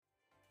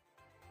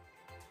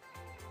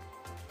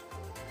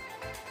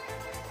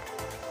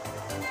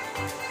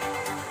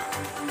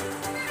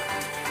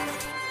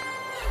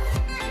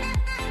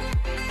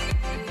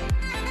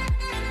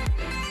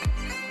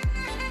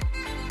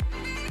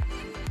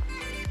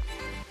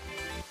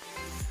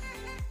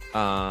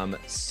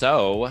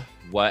So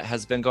what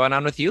has been going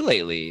on with you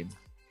lately?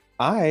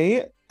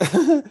 I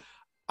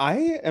I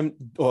am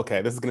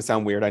okay, this is going to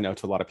sound weird, I know,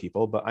 to a lot of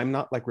people, but I'm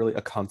not like really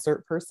a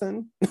concert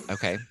person,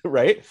 Okay.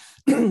 right?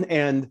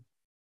 And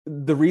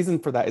the reason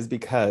for that is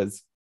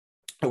because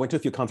I went to a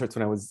few concerts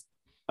when I was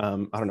I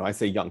don't know, I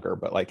say younger,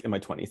 but like in my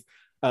 20s.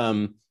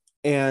 Um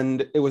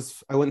and I went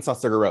and saw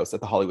Sugar Rose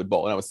at the Hollywood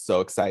Bowl and I was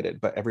so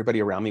excited, but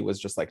everybody around me was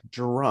just like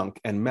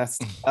drunk and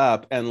messed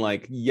up and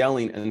like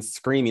yelling and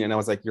screaming. And I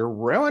was like, you're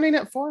ruining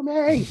it for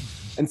me.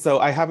 And so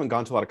I haven't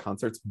gone to a lot of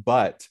concerts,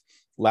 but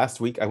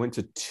last week I went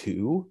to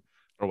two.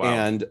 Oh, wow.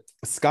 And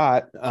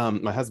Scott,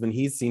 my husband,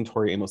 he's seen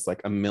Tori Amos like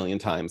a million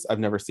times. I've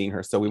never seen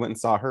her. So we went and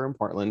saw her in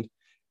Portland.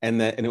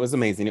 And it was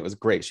amazing. It was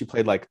great. She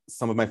played like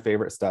some of my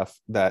favorite stuff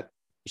that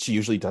she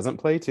usually doesn't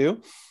play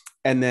too.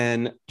 And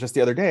then just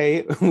the other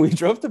day, we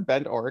drove to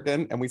Bend,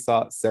 Oregon, and we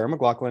saw Sarah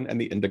McLachlan and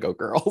the Indigo Oh my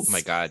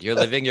Girls. God, you're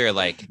living your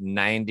like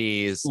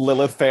 90s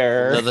Lilith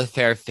Fair. Lilith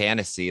Fair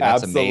fantasy.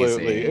 That's Absolutely.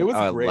 It amazing. was Oh,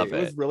 I great. love It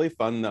was it. really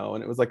fun though.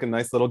 And it was like a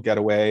nice little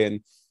getaway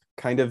and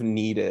kind of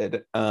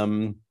needed.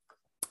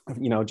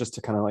 Just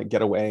to kind of like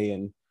get away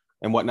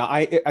and whatnot.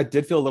 I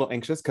did feel a little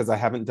anxious because I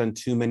haven't done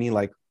too many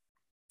like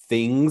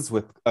things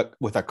with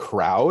a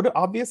crowd,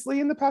 obviously,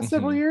 in the past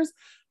several Mhm. years.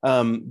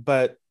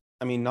 But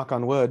I mean, knock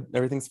on wood,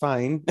 everything's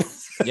fine.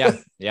 Yeah,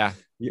 yeah.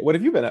 What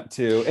have you been up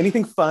to?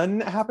 Anything fun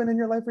happen in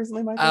your life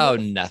recently, Oh, Michael?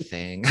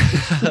 nothing.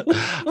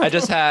 I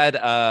just had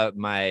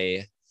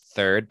my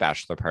third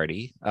bachelor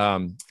party.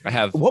 I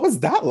have What was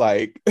that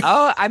like?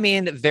 I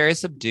mean, very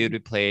subdued. We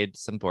played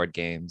some board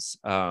games.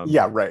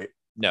 Yeah, right.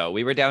 No,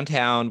 we were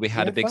downtown. We You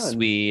had a had big fun.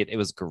 suite. It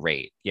was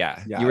great.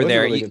 Yeah, Yeah, you it were was a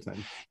there. really good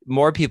time.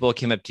 More people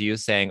came up to you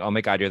saying, "Oh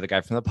my God, you're the guy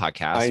from the I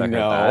podcast." I heard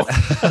know.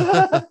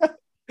 that.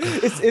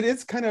 It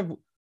is kind of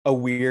a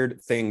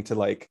weird thing to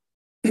like.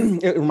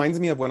 It reminds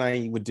me of when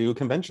I would do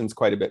conventions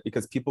quite a bit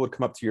because people would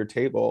come up to your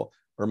table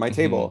or my Mhm.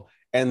 table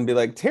and be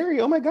like, Terry,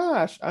 oh my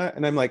gosh.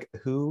 And I'm like,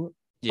 who are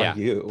Yeah,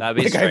 you? that'd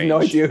be Like, I have no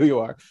strange. idea who you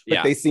are, but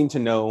Yeah. they seem to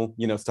know,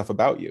 stuff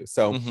about you.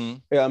 So Hmm.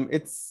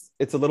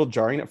 it's a little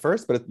jarring at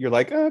first, but you're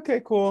like, oh,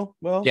 okay, cool.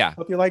 Well, Yeah,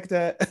 hope you liked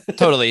it.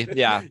 totally.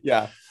 Yeah.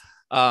 Yeah.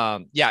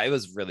 Yeah, it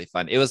was really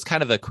fun. It was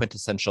kind of a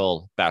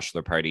quintessential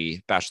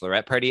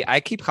bachelorette party. I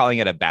keep calling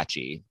it a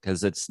batchy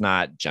because it's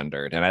not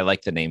gendered, and I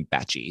like the name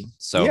batchy.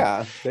 So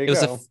Yeah. There you it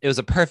was a go. it was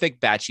a perfect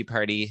batchy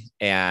party,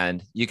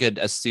 and you could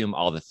assume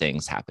all the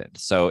things happened.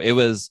 So it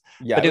was,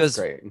 Yeah, but it was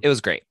great. it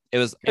was great. It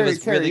was really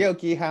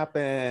Karaoke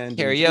happened and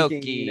drinking.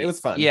 It karaoke.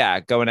 was fun. Yeah,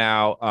 going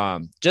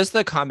out. Just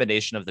the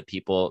combination of the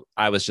people,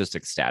 I was just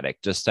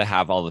ecstatic just to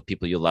have all the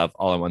people you love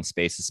all in one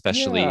space,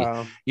 especially,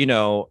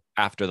 Yeah.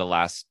 after the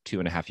last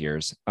 2.5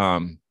 years. So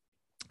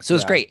it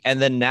was Yeah. great.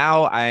 And then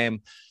now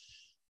I'm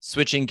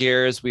switching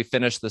gears. We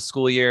finished the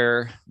school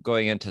year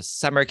going into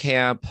summer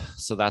camp.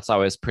 So that's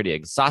always pretty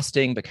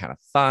exhausting, but kind of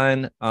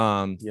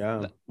fun.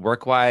 Yeah.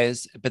 Work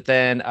wise. But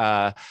then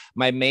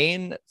my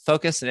main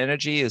focus and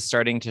energy is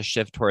starting to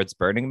shift towards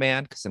Burning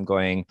Man because I'm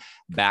going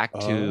back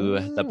to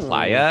the Oh.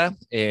 playa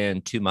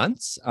in 2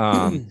 months.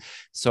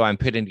 So I'm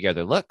putting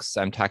together looks.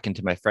 I'm talking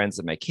to my friends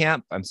at my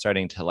camp. I'm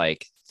starting to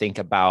like think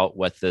about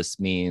what this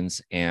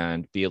means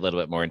and be a little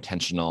bit more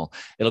intentional.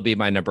 It'll be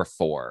my number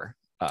four.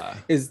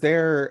 Is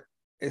there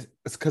it's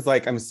because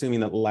like I'm assuming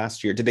that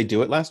last year, did they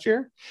do it last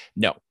year?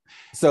 No.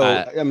 So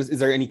Uh, is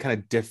there any kind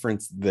of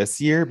difference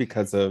this year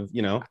because of?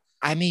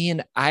 I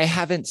mean, I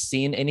haven't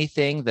seen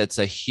anything that's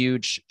a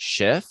huge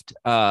shift.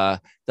 The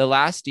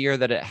last year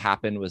that it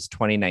happened was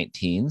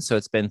 2019. So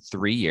it's been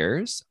 3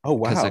 years Oh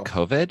because of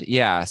wow. COVID.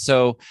 Yeah.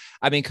 So,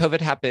 I mean,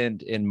 COVID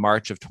happened in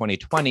March of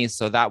 2020.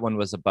 So that one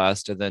was a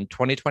bust. And then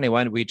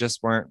 2021, we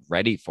just weren't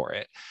ready for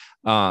it.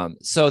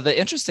 So the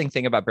interesting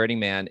thing about Burning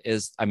Man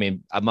is, I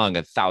mean, among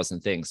a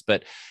thousand things,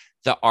 but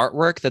the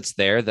artwork that's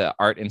there, the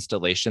art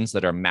installations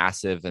that are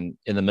massive and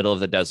in the middle of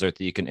the desert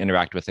that you can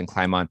interact with and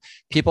climb on,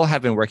 people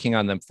have been working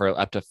on them for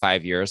up to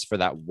 5 years for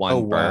that Oh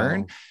one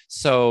burn. wow.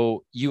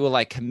 So you will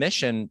like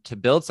commission to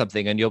build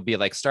something and you'll be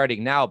like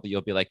starting now, but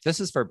you'll be like, this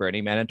is for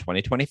Burning Man in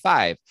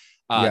 2025.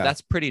 Yeah.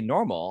 That's pretty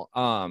normal.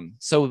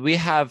 So we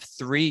have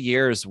 3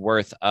 years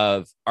worth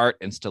of art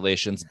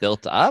installations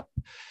built up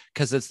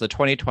because it's the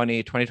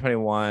 2020,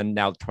 2021,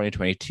 now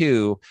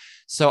 2022.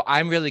 So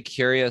I'm really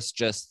curious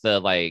just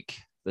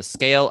the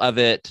scale of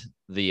it,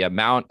 the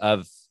amount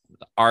of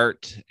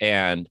art,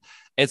 and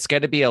it's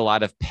going to be a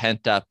lot of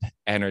pent up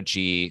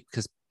energy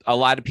because a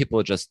lot of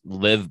people just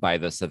live by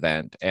this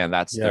event and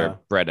that's their Yeah.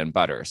 bread and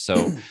butter. So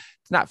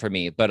it's not for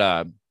me,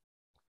 but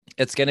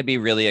it's going to be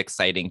really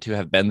exciting to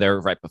have been there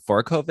right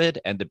before COVID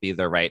and to be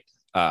there right,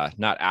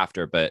 not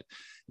after, but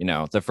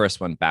the first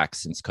one back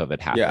since COVID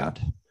Yeah.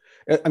 happened.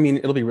 I mean,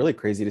 it'll be really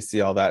crazy to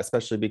see all that,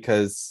 especially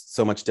because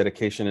so much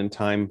dedication and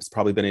time has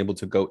probably been able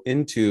to go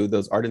into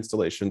those art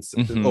installations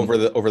Mm-hmm.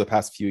 over the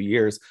past few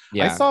years. I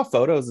Yeah. saw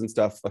photos and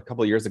stuff a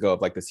couple of years ago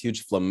of like this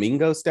huge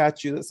flamingo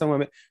statue that someone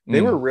made.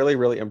 They were Mm. really,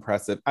 really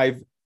impressive.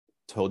 I've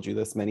told you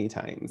this many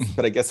times,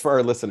 but I guess for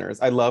our listeners,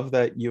 I love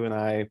that you and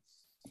I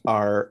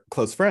are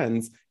close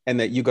friends and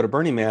that you go to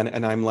Burning Man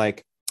and I'm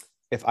like,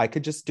 if I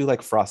could just do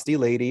like Frosty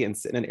Lady and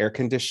sit in an air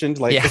conditioned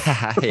like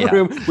Yeah.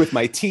 room with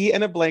my tea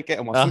and a blanket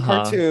and watch some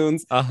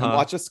cartoons Uh-huh. and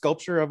watch a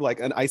sculpture of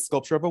like an ice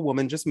sculpture of a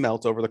woman just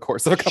melt over the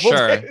course of a couple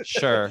days.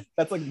 Sure.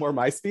 That's like more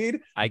my speed.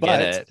 I but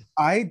get it.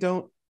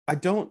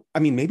 I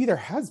mean, maybe there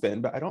has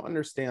been, but I don't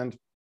understand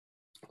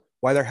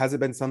why there hasn't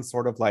been some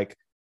sort of like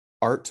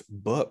art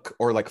book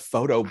or like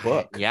photo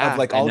book of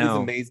like all these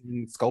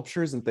amazing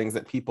sculptures and things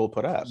that people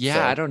put up.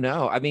 Yeah, I don't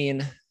know. I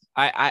mean,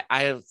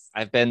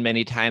 I've been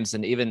many times,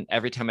 and even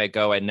every time I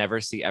go, I never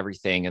see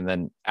everything. And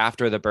then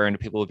after the burn,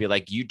 people will be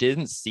like, "You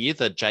didn't see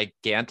the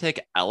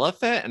gigantic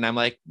elephant?" And I'm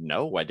like,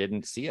 "No, I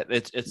didn't see it.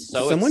 It's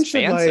so someone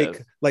expansive."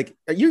 should like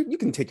you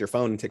can take your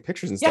phone and take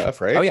pictures and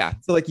stuff, right? Oh yeah.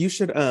 So like you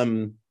should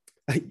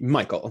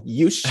Michael,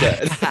 you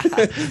should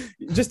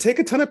just take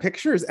a ton of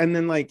pictures and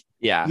then like,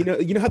 you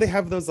know how they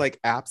have those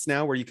like apps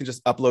now where you can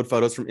just upload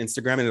photos from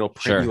Instagram and it'll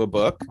print you a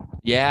book.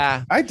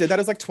 Yeah, I did that.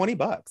 It was like $20.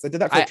 I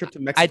did that for a trip to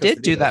Mexico. I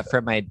did do that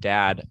for my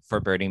dad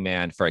for Burning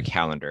Man for a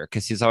calendar,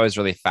 because he's always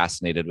really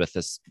fascinated with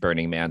this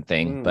Burning Man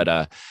thing.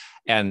 But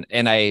and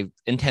I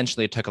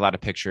intentionally took a lot of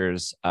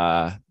pictures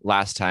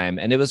last time,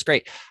 and it was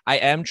great. I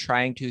am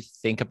trying to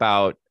think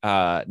about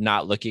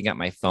not looking at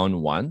my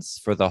phone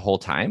once for the whole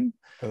time.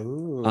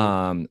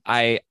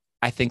 I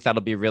think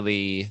that'll be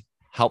really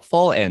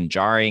helpful and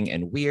jarring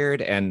and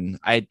weird, and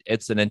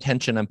it's an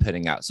intention I'm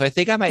putting out. So I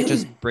think I might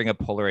just bring a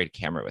Polaroid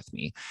camera with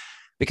me,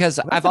 because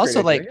I've also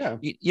it'll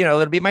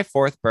be my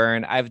 4th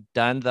burn. I've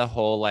done the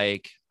whole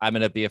like, I'm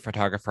going to be a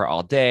photographer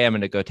all day, I'm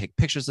going to go take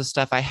pictures of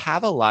stuff. I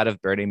have a lot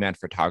of Burning Man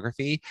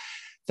photography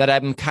that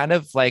I'm kind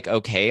of like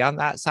okay on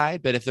that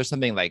side. But if there's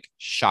something like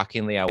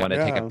shockingly I want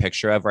to take a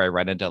picture of, or I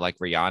run into like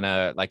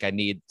Rihanna, like I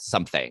need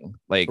something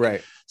like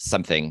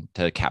something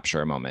to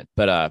capture a moment.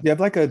 But you have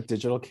like a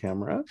digital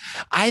camera?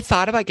 I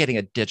thought about getting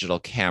a digital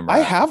camera. I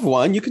have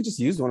one. You can just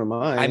use one of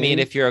mine. I mean,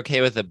 if you're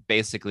okay with it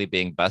basically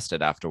being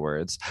busted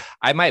afterwards,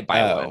 I might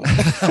buy one.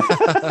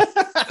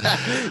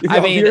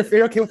 If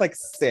you're okay with like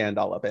sand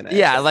all up in it.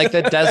 Yeah, like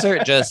the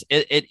desert just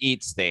it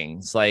eats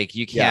things. Like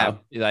you can't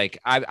like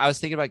I was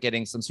thinking about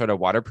getting some sort of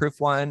waterproof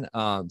one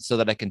so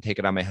that I can take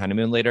it on my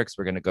honeymoon later, because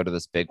we're going to go to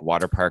this big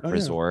water park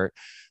resort.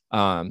 So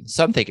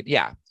I'm thinking,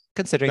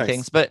 considering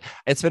things, but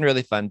it's been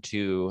really fun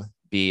to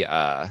be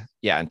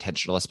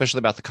intentional, especially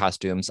about the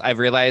costumes. I've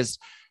realized,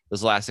 this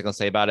is the last thing I'll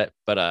say about it,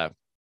 but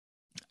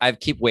I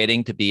keep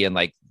waiting to be in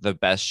like the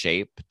best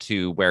shape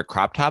to wear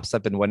crop tops.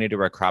 I've been wanting to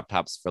wear crop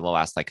tops for the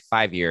last like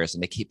 5 years,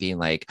 and they keep being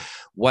like,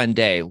 one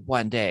day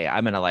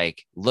I'm gonna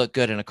like look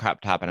good in a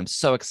crop top, and I'm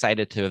so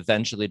excited to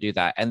eventually do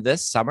that. And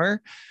this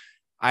summer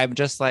I'm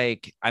just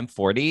like, I'm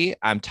 40,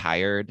 I'm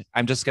tired,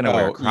 I'm just gonna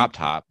wear a crop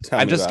top.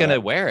 I'm just gonna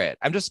wear it.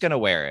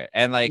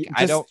 And like,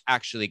 I don't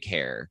actually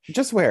care.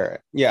 Just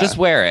wear it. Just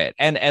wear it.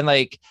 And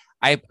like,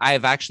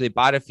 I've actually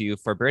bought a few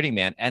for Burning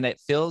Man, and it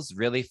feels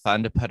really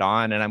fun to put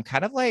on. And I'm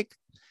kind of like,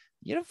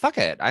 fuck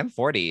it. I'm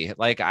 40.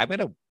 Like, I'm going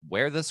to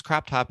wear this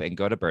crop top and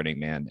go to Burning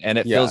Man. And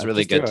it feels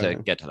really good to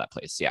get to that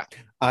place. Yeah.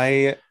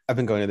 I've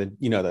been going to I've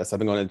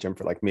been going to the gym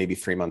for like maybe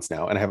 3 months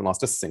now, and I haven't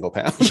lost a single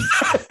pound.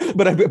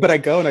 but I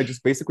go and I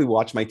just basically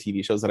watch my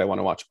TV shows that I want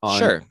to watch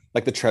on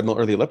like the treadmill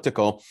or the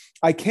elliptical.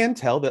 I can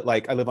tell that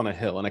like I live on a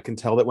hill, and I can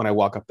tell that when I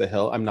walk up the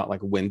hill, I'm not like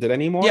winded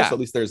anymore. So at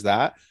least there's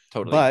that.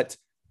 Totally. But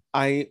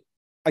I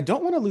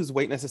don't want to lose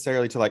weight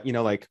necessarily to like,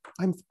 like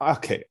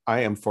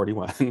I am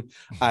 41.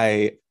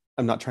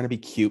 I'm not trying to be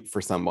cute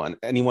for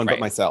anyone but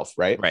myself.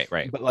 Right.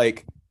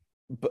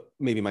 But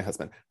maybe my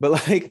husband, but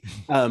like,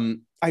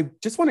 I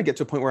just want to get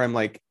to a point where I'm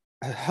like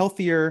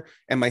healthier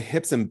and my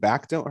hips and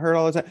back don't hurt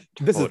all the time.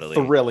 This is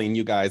thrilling,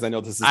 you guys. I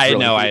know this is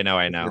thrilling. I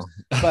know.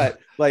 But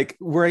like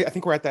I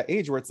think we're at that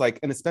age where it's like,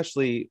 and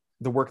especially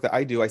the work that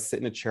I do, I sit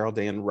in a chair all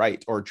day and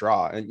write or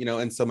draw, and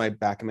and so my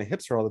back and my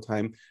hips are all the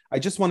time. I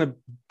just want to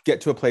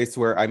get to a place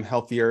where I'm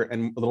healthier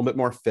and a little bit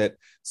more fit,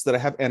 so that I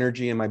have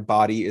energy and my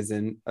body is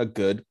in a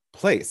good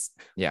place.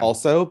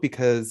 Also,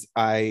 because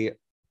I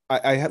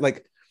had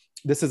like,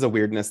 this is a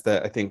weirdness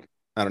that I think,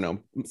 I don't know,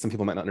 some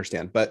people might not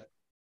understand, but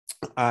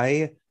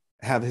I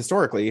have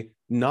historically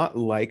not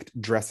liked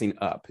dressing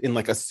up in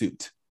like a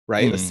suit,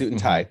 right? A suit and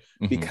tie,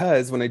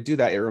 because when I do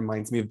that, it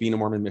reminds me of being a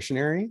Mormon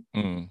missionary.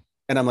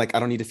 And I'm like, I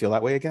don't need to feel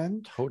that way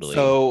again. Totally.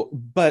 So,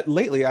 but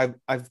lately I've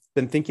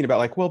been thinking about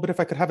like, well, but if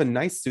I could have a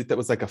nice suit that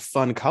was like a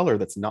fun color,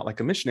 that's not like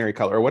a missionary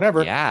color or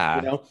whatever.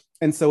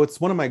 And so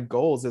it's one of my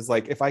goals is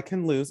like, if I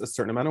can lose a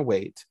certain amount of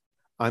weight,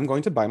 I'm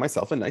going to buy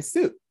myself a nice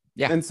suit.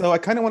 And so I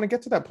kind of want to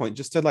get to that point,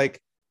 just to like,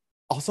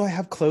 also I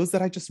have clothes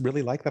that I just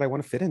really like that I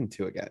want to fit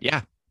into again.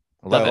 I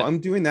love it. I'm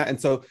doing that.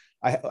 And so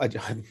I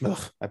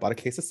bought a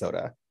case of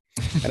soda,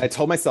 and I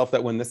told myself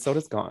that when this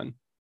soda's gone,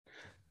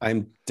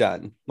 I'm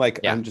done. Like,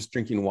 I'm just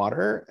drinking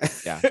water.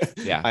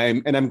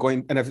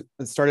 I've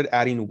started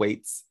adding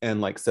weights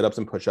and like sit-ups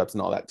and push-ups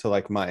and all that to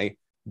like my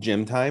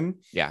gym time.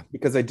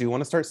 Because I do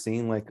want to start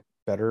seeing like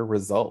better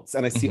results.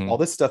 And I see all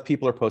this stuff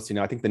people are posting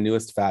now. I think the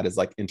newest fad is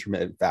like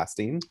intermittent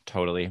fasting.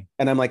 Totally.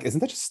 And I'm like, isn't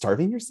that just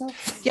starving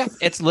yourself? Yeah.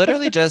 It's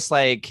literally just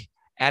like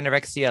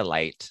anorexia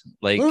light.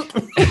 Like,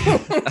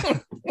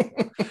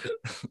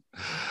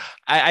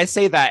 I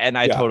say that and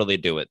I Yeah. totally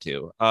do it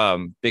too.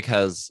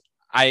 Because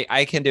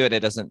I can do it. It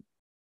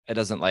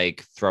doesn't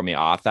like throw me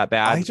off that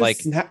bad.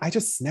 I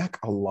just snack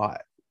a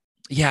lot.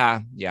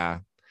 Yeah.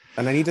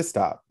 And I need to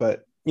stop.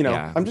 But you know,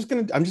 Yeah. I'm just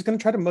gonna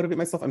try to motivate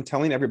myself. I'm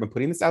telling everyone,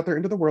 putting this out there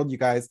into the world, you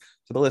guys,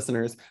 to the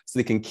listeners, so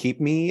they can keep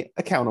me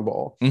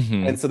accountable.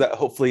 Mhm. And so that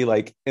hopefully,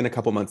 like in a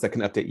couple months, I can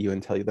update you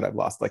and tell you that I've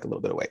lost like a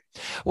little bit of weight.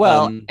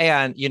 Well,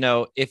 and you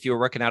know, if you're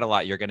working out a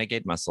lot, you're gonna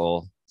gain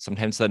muscle.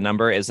 Sometimes the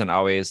number isn't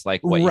always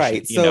like what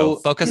you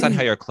should, focus on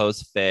how your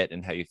clothes fit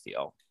and how you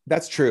feel.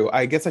 That's true.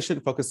 I guess I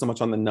shouldn't focus so much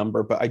on the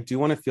number, but I do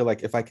want to feel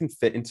like if I can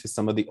fit into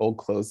some of the old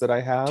clothes that I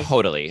have,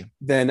 Totally.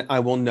 then I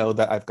will know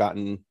that I've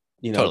gotten,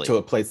 Totally. to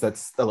a place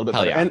that's a little bit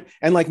Hell better. yeah.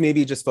 And like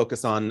maybe just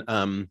focus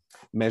on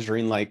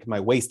measuring like my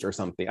waist or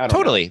something. I don't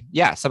Totally. know.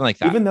 Yeah, something like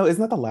that. Even though,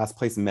 isn't that the last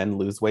place men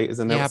lose weight?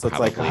 Isn't it? Yeah, So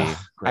probably. It's like,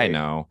 I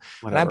know.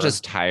 And I'm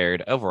just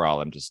tired. Overall,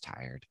 I'm just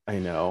tired. I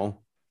know.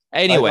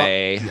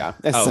 Anyway. Yeah.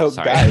 Oh, so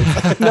sorry.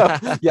 guys, no,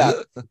 yeah.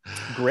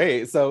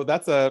 Great. So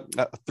that's a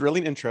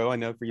thrilling intro, I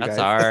know, for you That's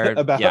guys our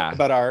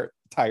about our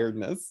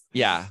tiredness.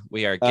 Yeah,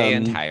 we are gay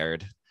and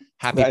tired.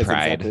 Happy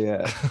Pride. Exactly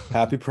it.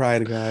 Happy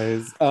Pride,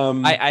 guys.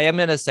 I am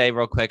gonna say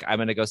real quick, I'm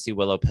gonna go see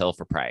Willow Pill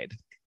for Pride.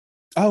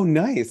 Oh,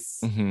 nice.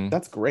 Mm-hmm.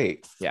 That's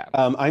great. Yeah.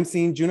 I'm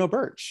seeing Juno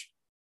Birch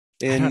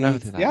in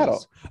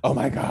Seattle. Oh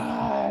my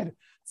God.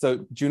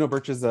 So Juno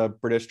Birch is a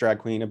British drag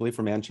queen, I believe,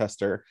 from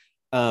Manchester.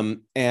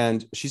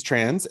 And she's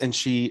trans, and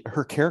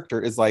her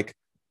character is like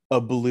a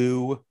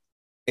blue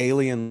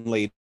alien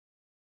lady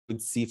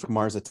would see from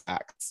Mars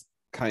Attacks.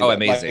 Kind of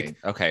amazing.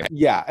 Like, okay.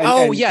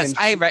 Yeah. Yes.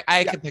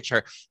 I can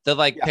picture the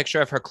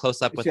picture of her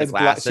close up with the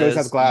glasses. She always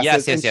has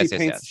glasses.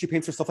 Yes. She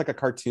paints herself like a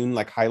cartoon,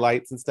 like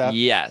highlights and stuff.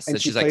 Yes.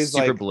 And she's like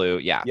super blue.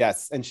 Yeah.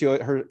 Yes. And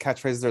her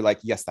catchphrases are like,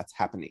 yes, that's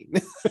happening.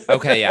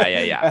 Okay.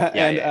 Yeah.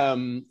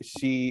 And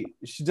she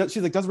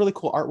does really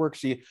cool artwork.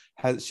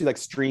 She like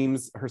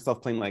streams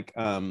herself playing like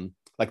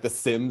The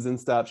Sims and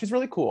stuff. She's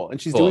really cool. And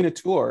she's doing a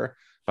tour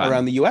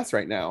around the US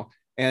right now.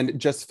 And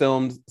just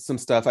filmed some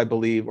stuff, I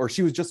believe, or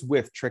she was just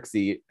with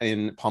Trixie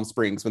in Palm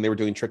Springs when they were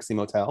doing Trixie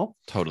Motel.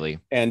 Totally.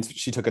 And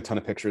she took a ton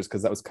of pictures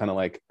because that was kind of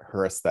like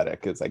her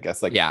aesthetic, is I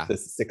guess like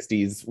this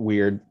 60s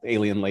weird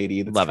alien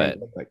lady that's love it,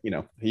 like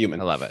human.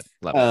 I love it.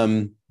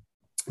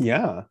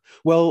 Yeah.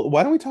 Well,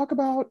 why don't we talk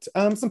about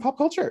some pop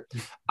culture?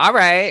 All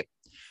right.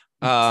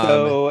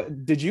 So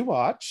did you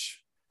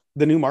watch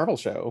the new Marvel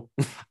show?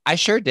 I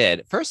sure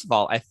did. First of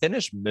all, I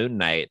finished Moon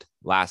Knight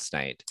last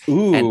night.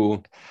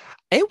 Ooh.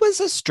 It was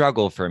a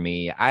struggle for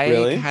me.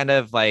 I kind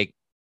of like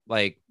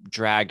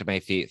dragged my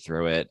feet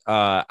through it.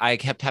 I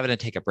kept having to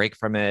take a break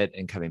from it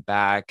and coming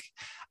back.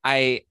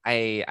 I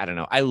don't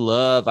know. I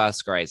love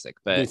Oscar Isaac,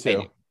 but me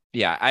too.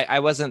 I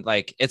wasn't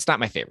like, it's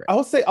not my favorite.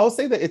 I'll say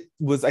that it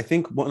was, I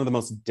think, one of the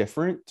most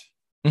different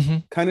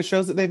kind of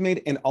shows that they've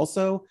made, and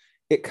also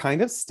it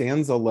kind of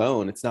stands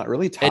alone. It's not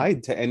really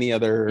tied to any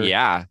other,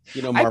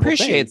 Marvel I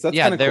appreciate things.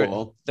 That's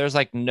cool. There's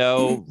like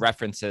no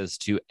references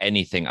to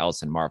anything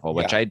else in Marvel,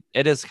 which it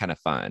is kind of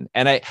fun.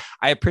 And I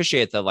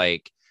appreciate the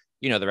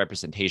the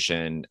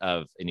representation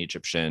of an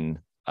Egyptian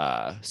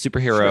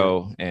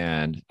superhero,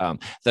 and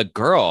the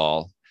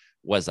girl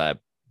was a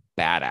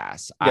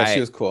badass. She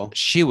was cool.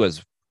 She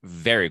was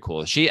very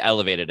cool. She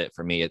elevated it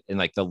for me in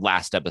like the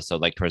last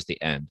episode, like towards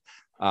the end.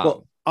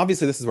 Well,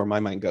 obviously this is where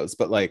my mind goes,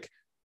 but like,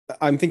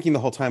 I'm thinking the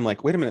whole time,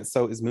 like, wait a minute.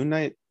 So is Moon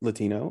Knight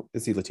Latino?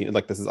 Is he Latino?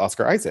 Like, this is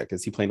Oscar Isaac.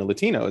 Is he playing a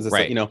Latino? Is this,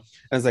 right? And I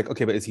was like,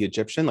 okay, but is he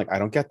Egyptian? Like, I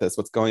don't get this.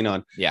 What's going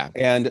on? Yeah.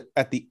 And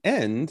at the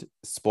end,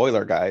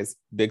 spoiler, guys,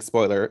 big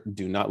spoiler.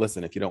 Do not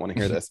listen if you don't want to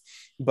hear this.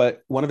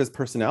 But one of his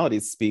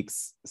personalities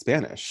speaks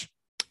Spanish.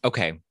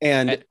 Okay.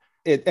 And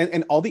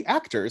all the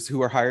actors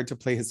who are hired to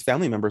play his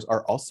family members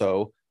are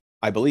also,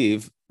 I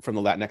believe, from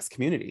the Latinx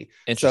community.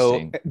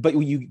 Interesting. So, but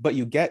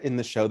you get in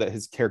the show that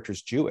his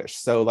character's Jewish.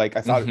 So like,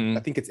 I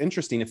think it's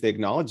interesting if they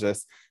acknowledge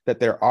this, that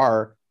there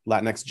are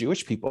Latinx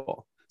Jewish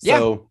people.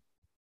 So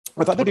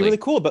I thought that'd be really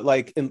cool, but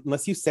like,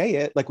 unless you say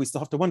it, like, we still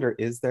have to wonder,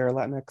 is there a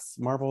Latinx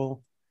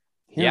Marvel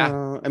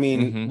hero? Yeah. I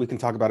mean, we can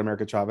talk about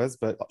America Chavez,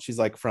 but she's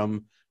like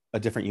from a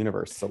different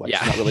universe. So like,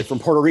 she's not really from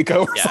Puerto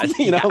Rico or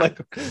something,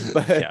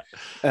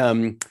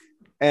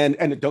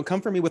 And don't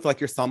come for me with like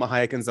your Salma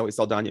Hayek and Zoe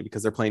Saldana,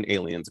 because they're playing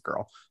aliens,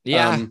 girl.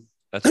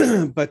 That's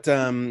true. But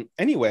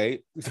anyway,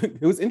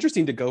 it was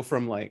interesting to go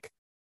from like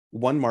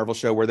one Marvel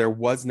show where there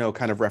was no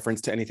kind of reference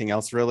to anything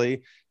else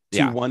really,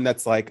 to one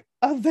that's like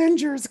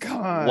Avengers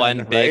Con.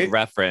 One big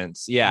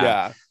reference.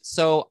 Yeah.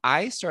 So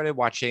I started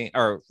watching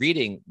or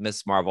reading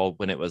Miss Marvel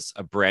when it was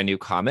a brand new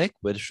comic,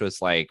 which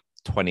was like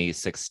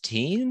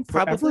 2016,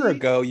 probably. Forever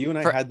ago, you and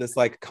I had this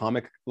like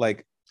comic,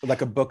 like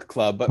a book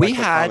club, but we like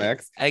had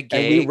comics, a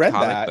gay and we read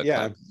comic that. Book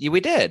club. We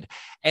did,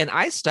 and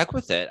I stuck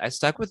with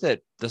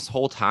it this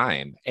whole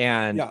time,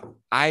 and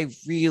I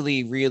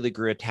really, really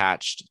grew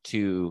attached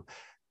to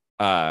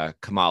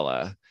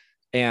Kamala.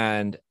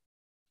 And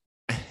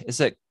is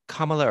it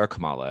Kamala or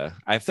Kamala?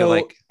 I feel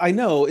like I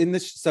know in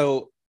this.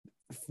 So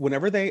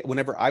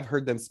whenever I've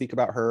heard them speak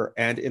about her,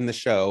 and in the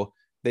show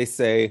they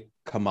say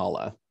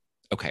Kamala.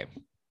 Okay,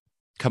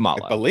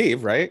 Kamala, I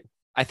believe, right?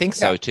 I think Yeah.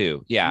 so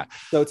too. Yeah.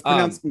 So it's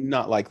pronounced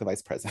not like the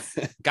vice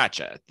president.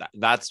 Gotcha.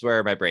 That's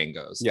where my brain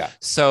goes. Yeah.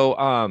 So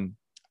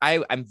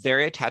I'm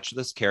very attached to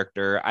this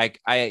character. I've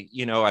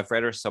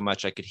read her so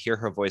much I could hear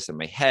her voice in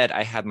my head.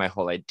 I had my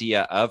whole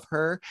idea of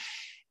her,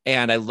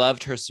 and I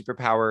loved her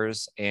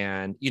superpowers.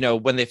 And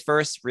when they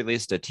first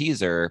released a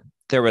teaser,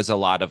 there was a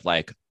lot of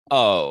like,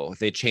 oh,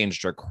 they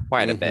changed her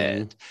quite a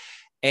bit.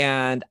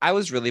 And I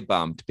was really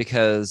bummed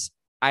because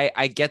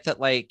I get that,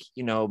 like,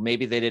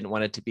 maybe they didn't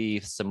want it to be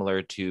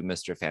similar to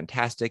Mr.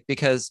 Fantastic,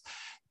 because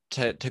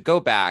to go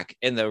back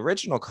in the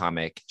original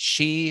comic,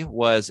 she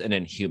was an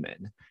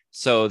Inhuman.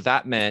 So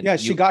that meant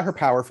she got her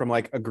power from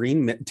like a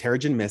green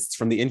Terrigen mist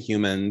from the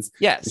Inhumans.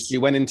 Yes. She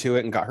went into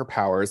it and got her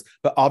powers.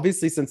 But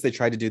obviously, since they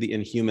tried to do the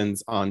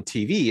Inhumans on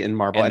TV in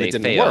Marvel and it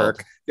didn't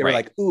work, they were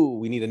like, ooh,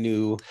 we need a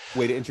new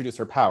way to introduce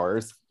her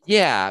powers.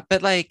 Yeah.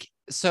 But like,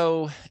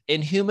 so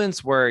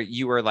Inhumans, where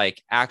you were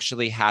like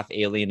actually half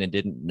alien and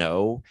didn't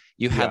know,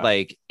 you had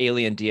like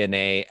alien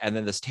DNA, and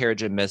then this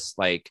Terrigen mist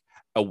like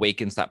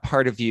awakens that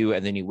part of you,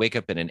 and then you wake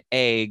up in an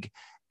egg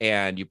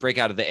and you break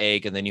out of the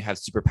egg, and then you have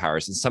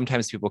superpowers. And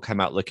sometimes people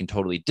come out looking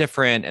totally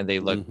different and they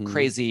look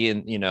crazy.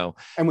 And,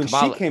 and when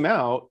she came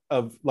out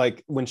of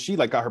like, when she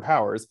like got her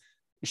powers,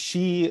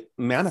 she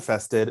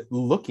manifested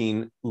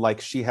looking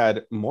like she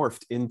had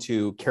morphed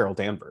into Carol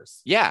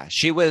Danvers. Yeah.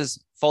 She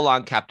was full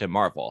on Captain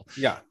Marvel.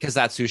 Yeah. Because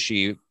that's who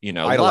she,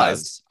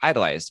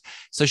 idolized.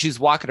 So she's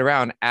walking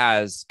around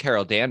as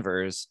Carol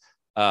Danvers,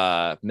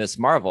 Miss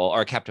Marvel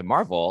or Captain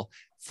Marvel,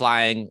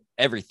 flying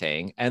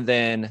everything. And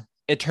then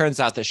it turns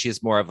out that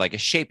she's more of like a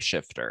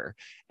shapeshifter,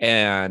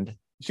 and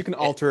she can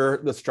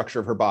alter the structure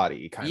of her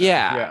body. Kind of.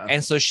 Yeah.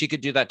 And so she could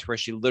do that to where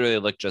she literally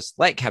looked just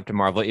like Captain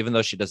Marvel, even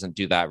though she doesn't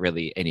do that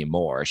really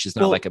anymore. She's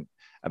not like a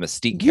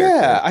Mystique character.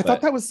 Yeah. I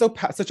thought that was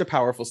such a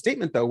powerful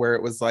statement though, where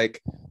it was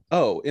like,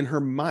 oh, in her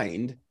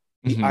mind,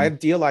 the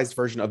idealized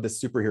version of this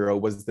superhero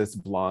was this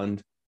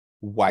blonde,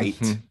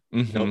 white,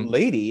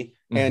 lady.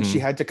 And she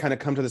had to kind of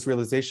come to this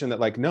realization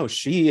that like, no,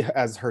 she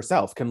as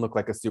herself can look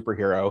like a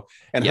superhero,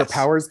 and her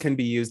powers can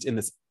be used in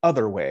this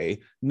other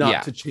way,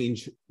 not to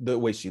change the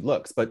way she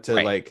looks, but to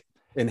like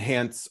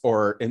enhance,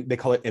 or they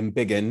call it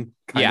embiggen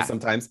kind of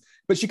sometimes,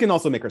 but she can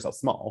also make herself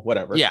small,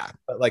 whatever. Yeah.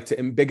 But like to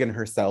embiggen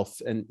herself.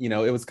 And,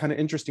 it was kind of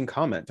interesting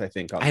comment, I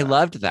think. I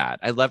loved that.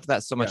 I loved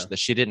that so much that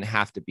she didn't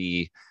have to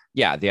be,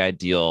 the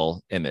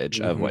ideal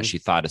image of what she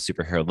thought a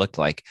superhero looked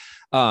like.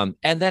 And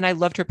then I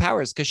loved her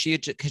powers because she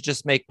could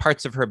just make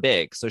parts of her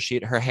big. So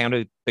her hand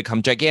would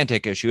become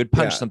gigantic if she would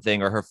punch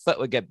something, or her foot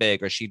would get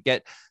big, or she'd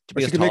get to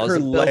be as tall as a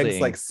building. She could make her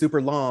legs like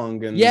super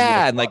long and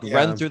and like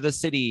run through the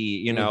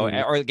city,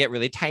 or get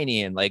really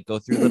tiny and like go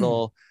through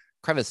little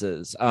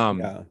crevices.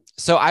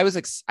 So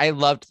I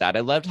loved that. I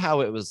loved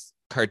how it was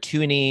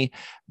cartoony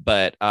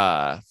but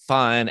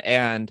fun.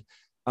 And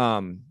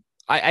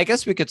I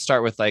guess we could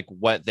start with like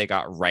what they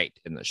got right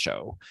in the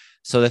show.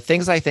 So the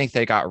things I think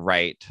they got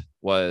right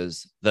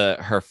was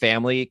her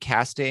family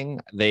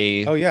casting.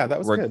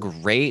 That were good.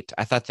 Great.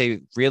 I thought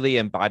they really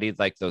embodied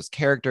like those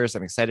characters.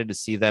 I'm excited to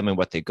see them and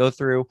what they go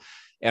through.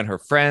 And her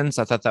friends,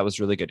 I thought that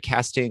was really good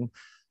casting.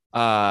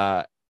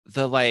 The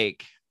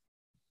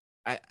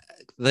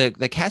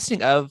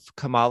casting of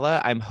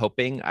Kamala, I'm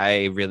hoping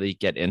I really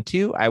get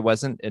into. I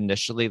wasn't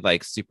initially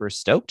like super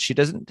stoked. She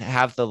doesn't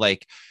have the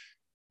like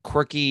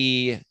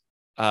quirky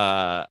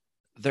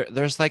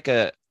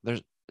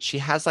she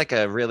has like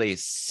a really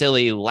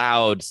silly,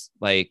 loud,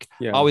 like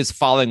always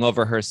falling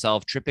over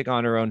herself, tripping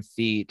on her own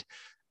feet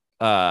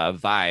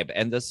vibe.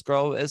 And this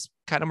girl is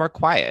kind of more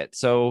quiet.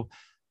 So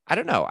I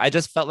don't know. I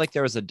just felt like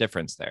there was a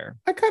difference there.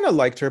 I kind of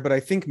liked her, but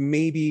I think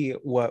maybe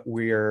what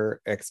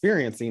we're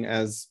experiencing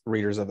as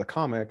readers of the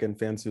comic and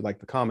fans who like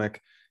the comic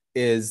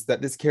is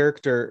that this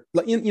character,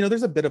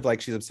 there's a bit of like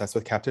she's obsessed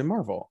with Captain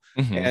Marvel,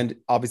 and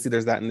obviously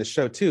there's that in the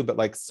show too, but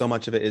like so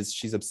much of it is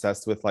she's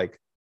obsessed with like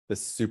the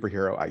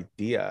superhero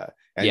idea,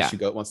 and she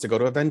wants to go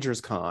to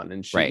Avengers Con,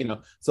 and she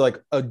so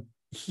like a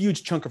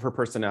huge chunk of her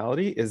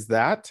personality is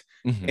that,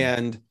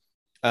 and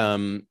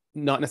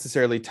not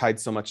necessarily tied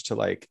so much to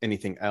like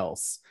anything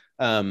else,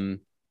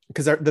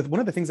 because one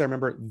of the things I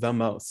remember the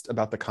most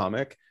about the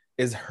comic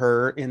is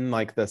her in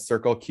like the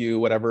Circle Q,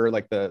 whatever,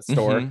 like the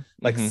store,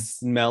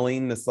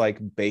 smelling this like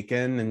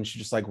bacon, and she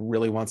just like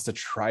really wants to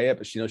try it,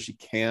 but she knows she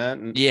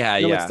can't. And,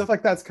 like, stuff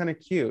like that's kind of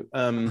cute.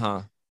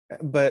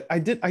 But I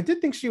did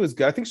think she was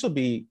good. I think she'll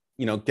be,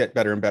 get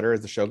better and better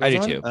as the show goes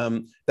on.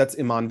 Too. That's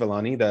Iman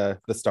Vellani,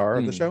 the star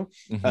of the show.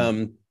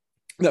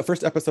 That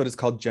first episode is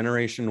called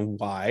Generation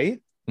Y,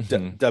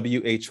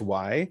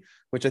 WHY,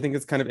 which I think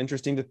is kind of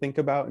interesting to think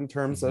about in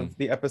terms of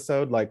the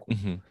episode. Like,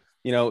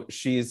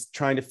 she's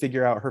trying to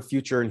figure out her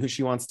future and who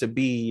she wants to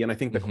be. And I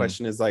think the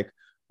question is like,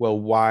 well,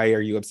 why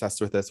are you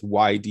obsessed with this?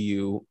 Why do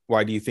you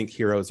think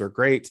heroes are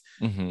great?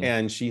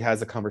 And she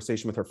has a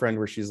conversation with her friend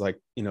where she's like,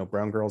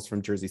 brown girls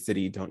from Jersey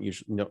City don't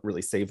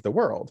really save the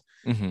world.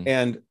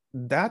 And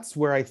that's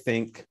where I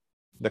think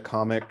the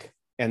comic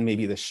and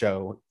maybe the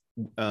show,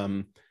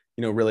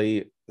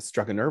 really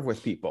struck a nerve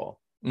with people,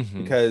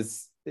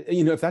 because,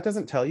 if that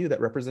doesn't tell you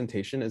that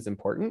representation is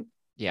important,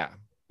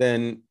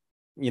 then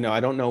I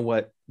don't know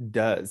what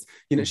does.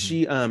 Mm-hmm.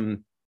 She I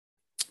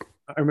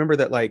remember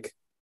that like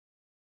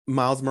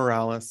Miles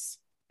Morales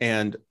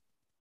and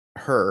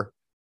her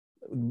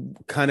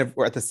kind of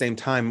were at the same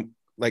time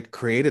like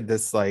created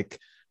this like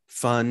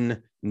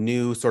fun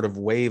new sort of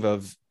wave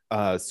of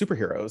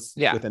superheroes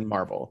within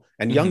Marvel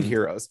and young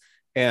heroes.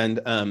 And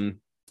the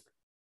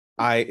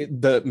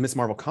Miss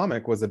Marvel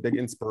comic was a big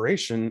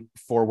inspiration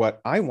for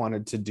what I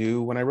wanted to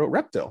do when I wrote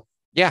Reptile.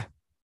 Yeah.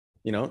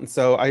 And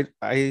so I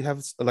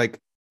have like,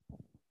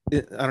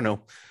 I don't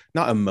know,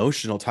 not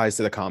emotional ties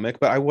to the comic,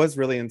 but I was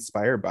really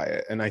inspired by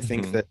it. And I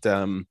think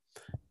that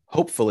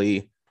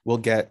hopefully we'll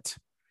get,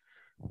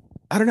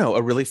 I don't know,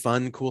 a really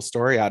fun, cool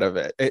story out of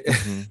it.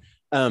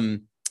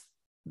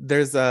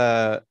 There's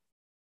the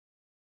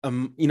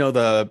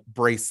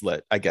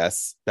bracelet, I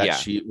guess, that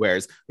she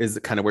wears is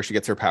kind of where she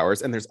gets her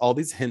powers. And there's all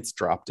these hints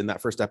dropped in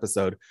that first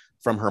episode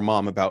from her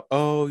mom about,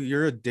 oh,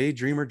 you're a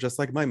daydreamer just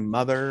like my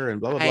mother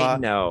and blah, blah, blah. I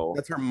know.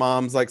 That's her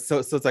mom's like, so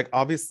it's like,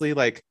 obviously,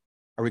 like,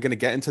 are we going to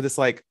get into this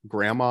like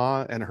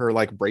grandma and her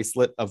like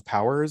bracelet of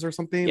powers or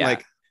something? Yeah.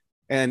 Like,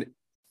 and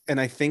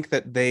I think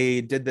that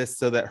they did this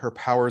so that her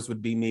powers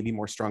would be maybe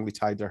more strongly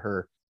tied to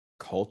her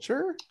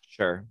culture.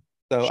 Sure.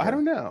 So I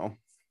don't know.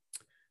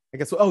 I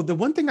guess, the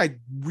one thing I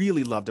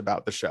really loved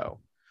about the show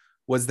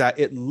was that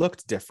it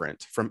looked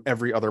different from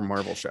every other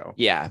Marvel show.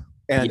 Yeah.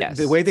 And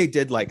the way they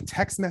did like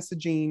text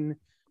messaging,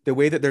 the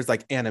way that there's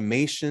like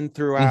animation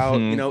throughout,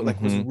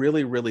 was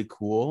really, really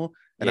cool.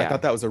 And I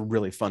thought that was a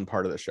really fun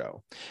part of the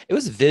show. It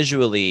was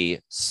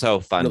visually so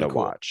fun to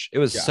watch. It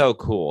was so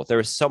cool. There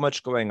was so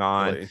much going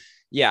on. Really?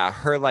 Yeah.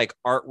 Her like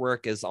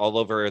artwork is all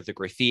over the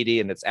graffiti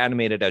and it's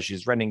animated as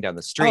she's running down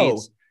the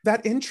streets. Oh,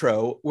 that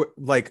intro,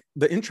 like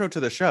the intro to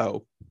the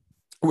show,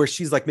 where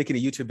she's like making a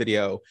YouTube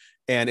video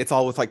and it's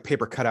all with like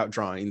paper cutout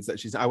drawings that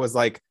I was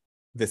like,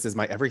 this is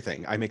my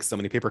everything. I make so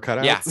many paper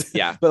cutouts.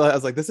 Yeah. But I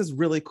was like, this is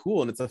really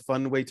cool. And it's a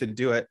fun way to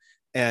do it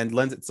and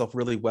lends itself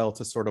really well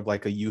to sort of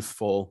like a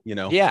youthful,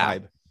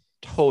 vibe.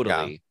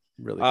 Totally.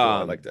 Yeah, really cool.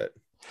 I liked it.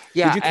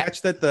 Yeah. Did you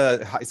catch that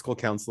the high school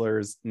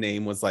counselor's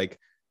name was like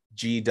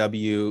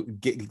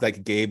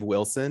like Gabe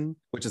Wilson,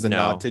 which is a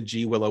nod to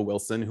G. Willow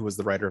Wilson, who was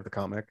the writer of the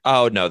comic?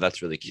 Oh no,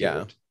 that's really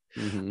cute.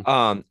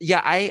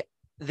 Yeah.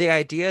 The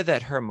idea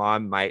that her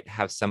mom might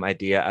have some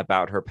idea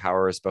about her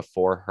powers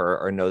before her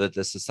or know that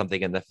this is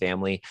something in the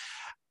family,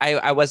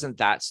 I wasn't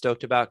that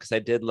stoked about, because I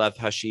did love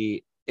how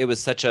it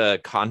was such a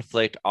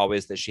conflict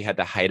always that she had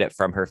to hide it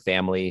from her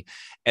family.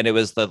 And it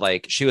was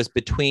she was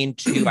between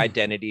two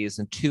identities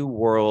and two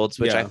worlds,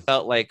 which I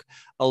felt like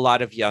a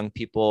lot of young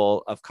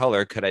people of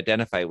color could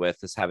identify with,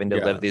 as having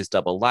to live these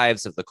double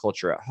lives of the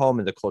culture at home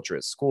and the culture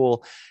at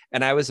school.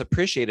 And I was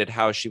appreciated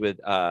how she would,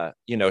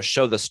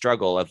 show the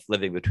struggle of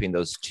living between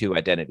those two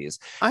identities.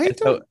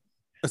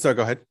 Sorry,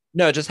 go ahead.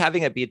 No, just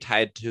having it be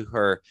tied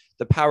to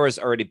the powers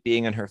already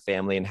being in her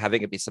family and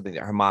having it be something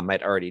that her mom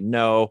might already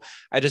know.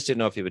 I just didn't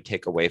know if it would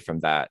take away from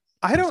that.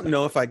 I don't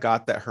know if I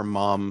got that her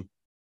mom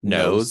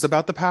knows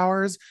about the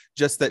powers,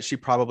 just that she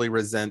probably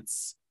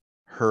resents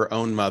her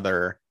own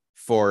mother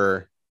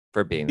for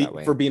being that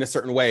way, for being a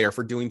certain way, or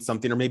for doing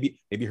something, or maybe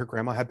her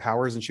grandma had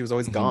powers and she was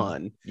always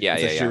gone.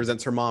 She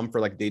resents her mom for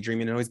like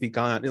daydreaming and always be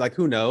gone. Like,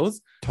 who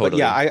knows?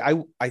 Totally.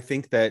 But I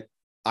think that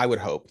I would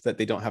hope that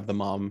they don't have the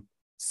mom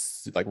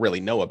like really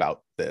know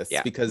about this,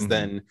 because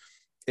then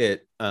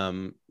it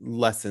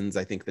lessens,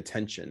 I think, the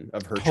tension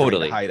of her trying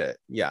to hide it.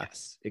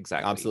 Yes,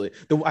 exactly. Absolutely.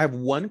 I have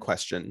one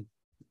question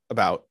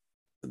about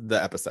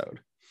the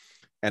episode,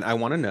 and I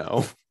want to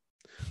know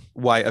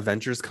why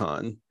Avengers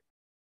Con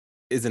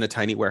is in a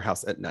tiny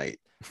warehouse at night.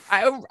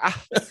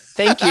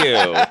 Thank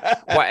you.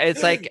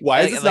 It's like, why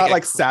is it not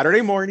like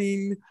Saturday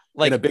morning,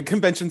 like in a big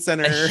convention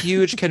center, a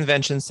huge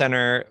convention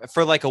center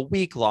for like a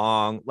week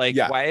long? Like,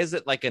 why is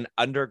it like an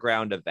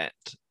underground event?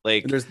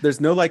 Like,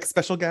 there's no like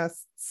special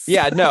guests.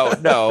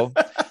 No,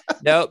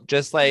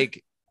 just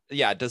like,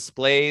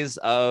 displays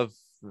of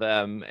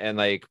them and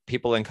like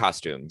people in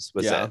costumes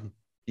was it.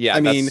 Yeah,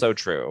 I mean, that's so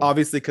true.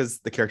 Obviously, because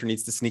the character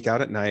needs to sneak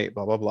out at night,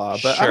 blah, blah, blah.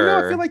 But I don't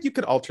know, I feel like you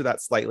could alter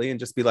that slightly and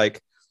just be like,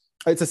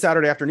 it's a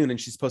Saturday afternoon and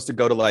she's supposed to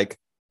go to like,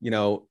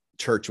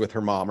 church with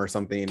her mom or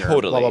something.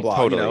 Or blah, blah, blah.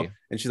 Totally.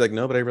 And she's like,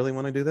 no, but I really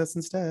want to do this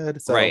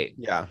instead. So, right.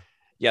 Yeah.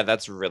 Yeah,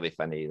 that's really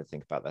funny to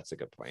think about. That's a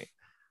good point.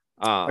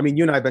 I mean,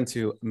 you and I have been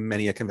to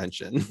many a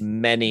convention.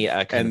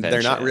 And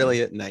they're not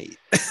really at night.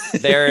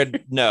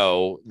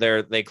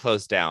 They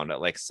close down at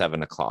like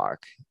 7:00.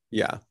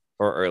 Yeah.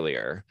 Or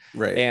earlier,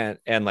 right?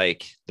 And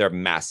like they're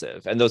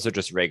massive, and those are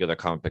just regular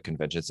comic book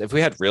conventions. If we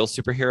had real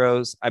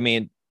superheroes, I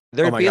mean,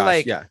 there'd be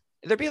like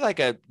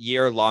a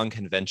year-long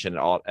convention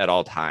at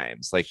all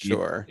times. Like,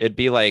 it'd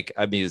be like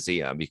a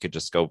museum you could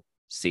just go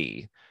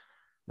see.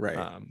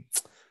 Right.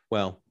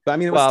 But I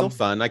mean, it was still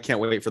fun. I can't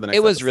wait for the next.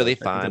 It was really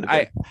fun.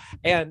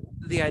 And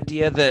the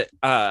idea that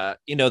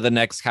the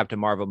next Captain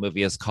Marvel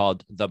movie is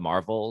called The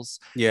Marvels.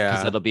 Yeah,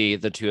 because it'll be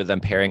the two of them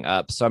pairing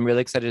up. So I'm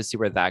really excited to see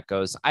where that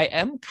goes. I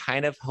am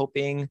kind of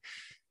hoping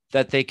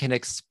that they can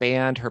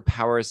expand her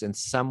powers in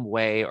some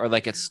way, or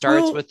like it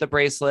starts with the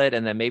bracelet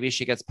and then maybe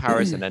she gets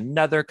powers in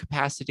another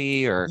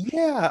capacity, or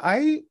yeah,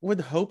 I would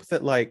hope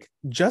that like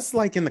just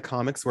like in the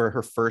comics where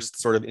her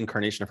first sort of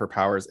incarnation of her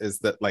powers is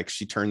that like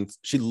she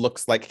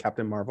looks like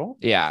Captain Marvel.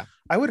 yeah,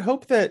 I would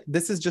hope that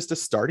this is just a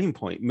starting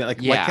point. Like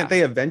why yeah, can't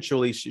they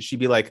eventually she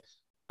be like,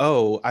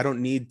 oh, I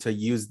don't need to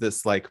use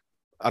this, like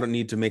I don't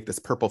need to make this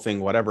purple thing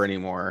whatever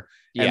anymore,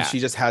 and yeah, she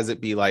just has it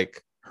be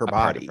like her a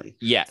part of her. body.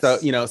 Yes. So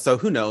so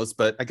who knows,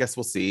 but I guess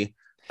we'll see.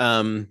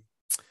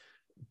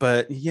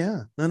 But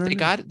yeah,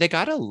 They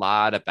got a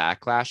lot of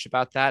backlash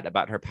about that,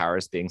 about her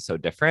powers being so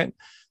different.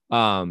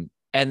 And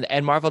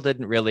Marvel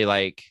didn't really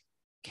like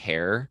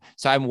care.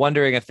 So I'm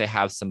wondering if they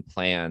have some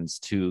plans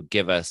to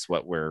give us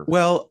what we're.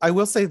 Well, I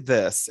will say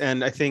this,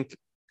 and I think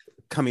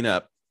coming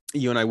up,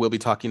 you and I will be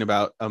talking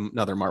about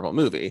another Marvel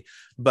movie.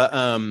 But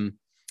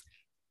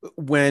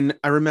when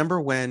I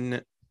remember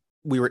when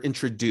we were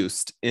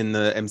introduced in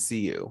the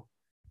MCU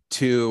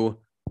to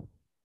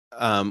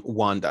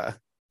Wanda,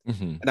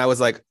 and I was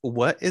like,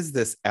 what is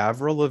this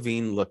Avril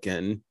Lavigne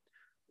looking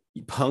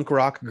punk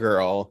rock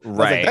girl? Right. I was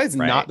like, that is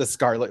not the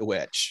Scarlet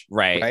Witch.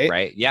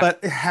 Right. Yeah.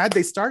 But had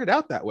they started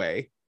out that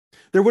way,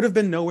 there would have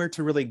been nowhere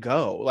to really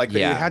go. Like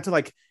they had to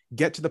like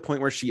get to the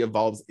point where she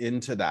evolves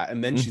into that,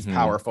 and then she's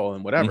powerful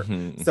and whatever.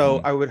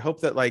 So I would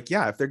hope that like,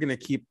 yeah, if they're going to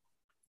keep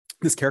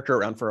this character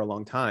around for a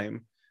long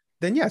time,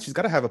 then yeah, she's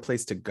got to have a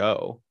place to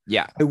go.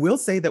 Yeah. I will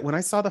say that when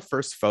I saw the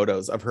first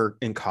photos of her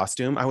in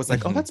costume, I was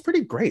like, oh, that's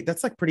pretty great.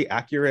 That's like pretty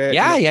accurate.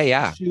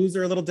 Yeah. Shoes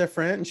are a little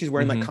different and she's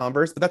wearing like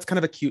Converse, but that's kind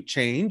of a cute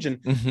change. And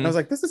I was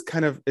like, this is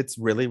kind of, it's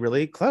really,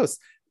 really close.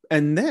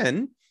 And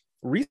then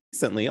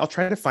recently, I'll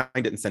try to find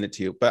it and send it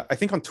to you, but I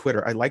think on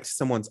Twitter, I liked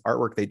someone's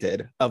artwork they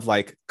did of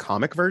like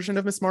comic version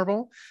of Miss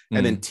Marvel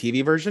and then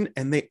TV version.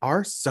 And they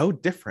are so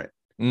different.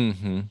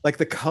 Like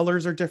the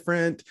colors are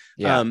different.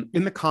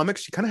 In the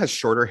comics, she kind of has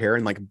shorter hair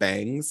and like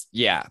bangs.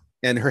 Yeah.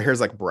 And her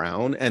hair's like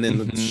brown. And in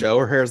the show,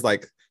 her hair's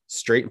like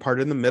straight and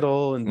parted in the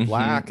middle and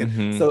black.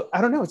 And so I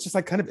don't know. It's just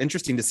like kind of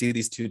interesting to see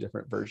these two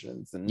different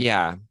versions. And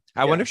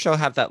I wonder if she'll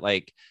have that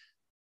like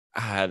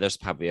there's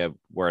probably a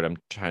word I'm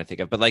trying to think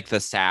of, but like the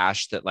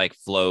sash that like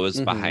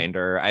flows behind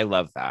her. I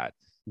love that.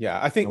 Yeah,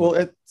 I think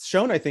it's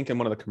shown, I think, in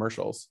one of the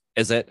commercials.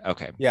 Is it?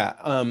 Okay. Yeah.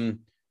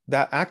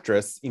 That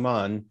actress,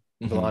 Iman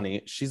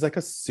Vellani, she's like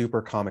a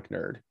super comic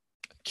nerd.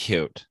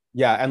 Cute.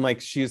 Yeah, and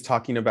like she was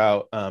talking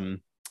about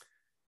on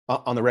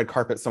the red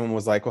carpet, someone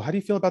was like, well, how do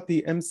you feel about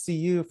the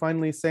MCU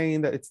finally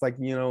saying that it's like,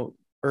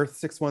 Earth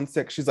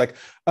 616? She's like,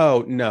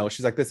 oh no,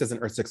 she's like, this isn't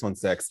Earth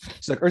 616.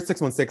 She's like, Earth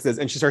 616 is,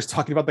 and she starts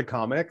talking about the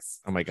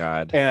comics. Oh my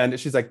god. And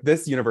she's like,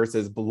 this universe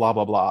is blah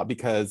blah blah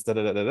because da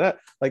da da da da.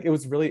 Like it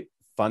was really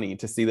funny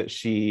to see that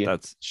she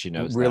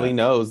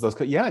knows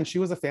those. Yeah, and she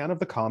was a fan of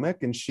the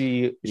comic, and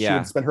she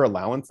would spend her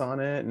allowance on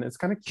it, and it's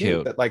kind of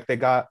cute that like they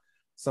got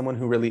someone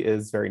who really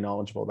is very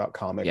knowledgeable about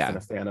comics and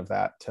a fan of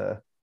that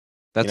to.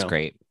 That's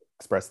great.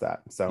 Express that.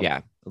 So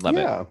yeah, love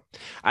it.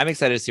 I'm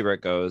excited to see where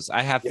it goes.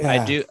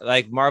 I do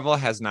like Marvel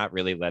has not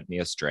really led me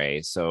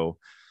astray, so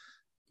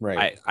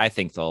I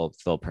think they'll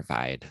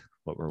provide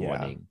what we're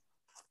wanting.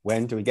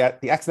 When do we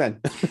get the X-Men?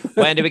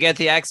 When do we get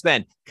the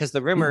X-Men? Because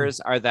the rumors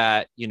are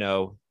that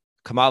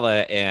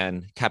Kamala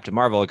and Captain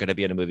Marvel are going to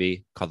be in a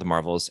movie called The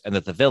Marvels, and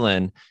that the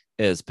villain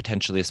is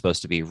potentially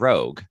supposed to be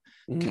Rogue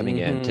coming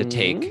in to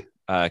take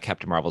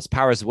Captain Marvel's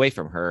powers away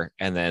from her,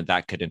 and then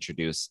that could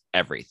introduce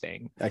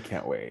everything. I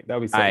can't wait. That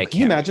would be so cool. Can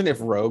you imagine if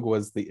Rogue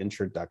was the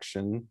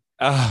introduction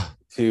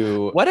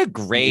to what a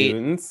great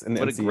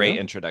great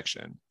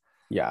introduction.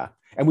 Yeah.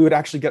 And we would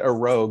actually get a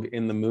Rogue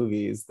in the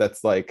movies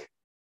that's like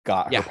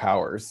got her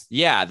powers.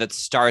 Yeah, that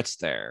starts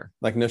there.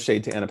 Like no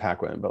shade to Anna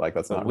Paquin, but like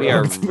that's not we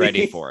are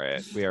ready for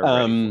it. We are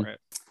ready for it.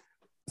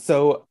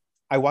 So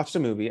I watched a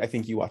movie, I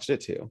think you watched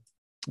it too,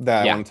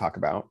 that I want to talk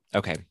about.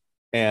 Okay.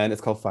 And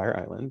it's called Fire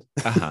Island.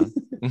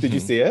 Did you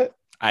see it?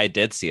 I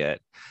did see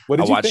it. What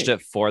did I you watched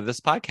think? it for this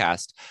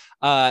podcast.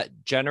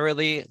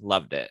 Generally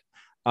loved it.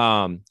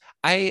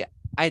 I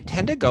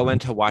tend to go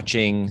into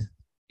watching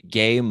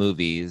gay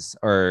movies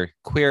or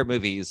queer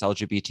movies,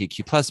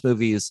 LGBTQ plus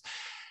movies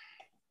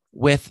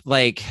with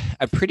like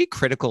a pretty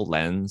critical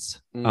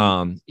lens.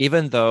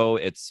 Even though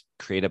it's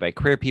created by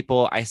queer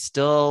people, it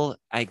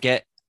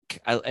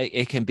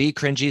can be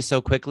cringy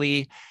so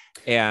quickly.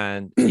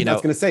 And I was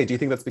going to say, do you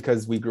think that's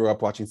because we grew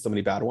up watching so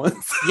many bad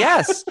ones?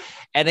 Yes.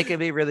 And it can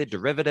be really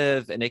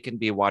derivative, and it can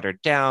be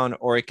watered down,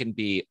 or it can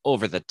be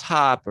over the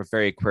top or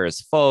very queer as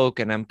folk.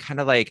 And I'm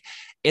kind of like,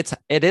 it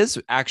is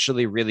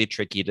actually really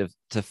tricky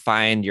to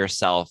find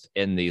yourself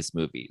in these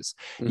movies.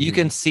 You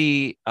can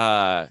see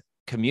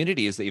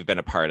communities that you've been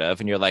a part of,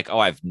 and you're like, oh,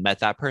 I've met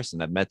that person,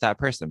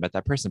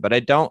 but I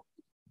don't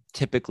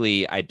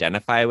typically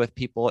identify with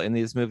people in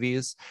these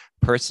movies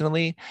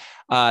personally.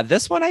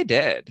 This one I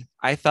did.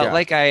 I felt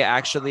like I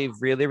actually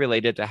really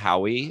related to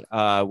Howie,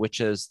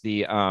 which is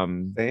the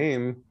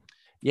same.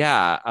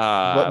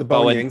 Yeah.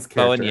 Bowen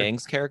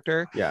Yang's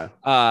character.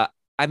 Yeah.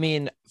 I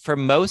mean, for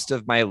most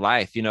of my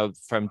life,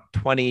 from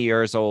 20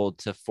 years old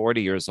to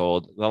 40 years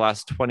old, the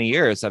last 20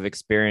 years, I've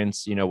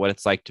experienced, what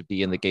it's like to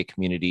be in the gay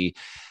community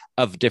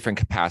of different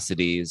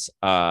capacities.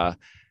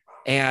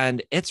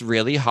 And it's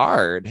really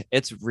hard.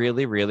 It's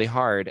really, really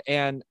hard.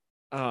 And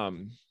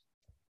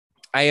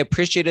I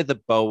appreciated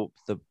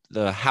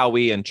the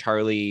Howie and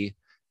Charlie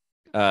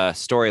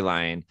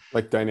storyline,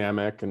 like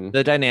dynamic and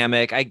the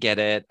dynamic. I get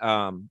it.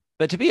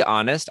 But to be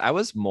honest, I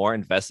was more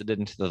invested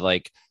into the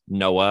like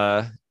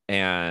Noah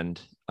and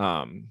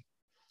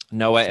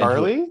Noah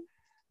Charlie.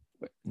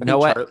 and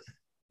Noah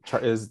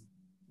is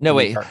no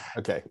wait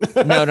okay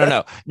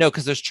no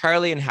because there's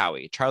Charlie and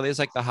Howie. Charlie is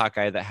like the hot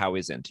guy that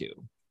Howie's into,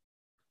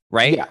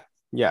 right?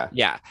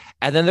 Yeah.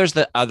 And then there's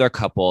the other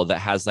couple that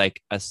has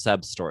like a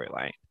sub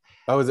storyline.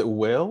 Oh, is it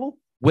Will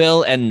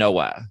and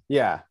Noah?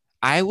 Yeah,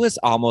 I was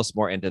almost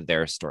more into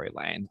their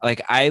storyline.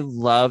 Like I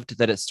loved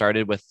that it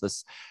started with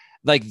this,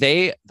 like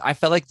I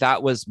felt like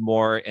that was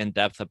more in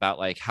depth about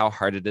like how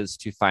hard it is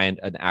to find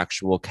an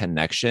actual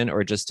connection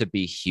or just to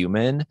be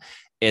human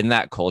in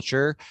that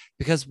culture,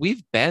 because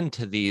we've been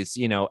to these,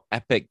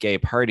 epic gay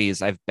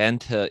parties. I've been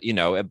to,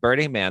 at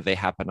Burning Man, they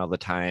happen all the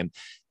time.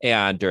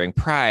 And during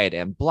Pride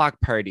and block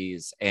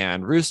parties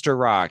and Rooster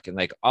Rock and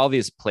like all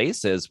these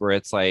places where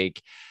it's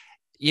like,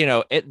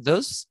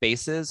 those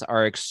spaces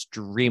are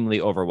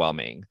extremely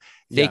overwhelming.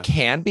 They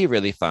can be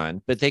really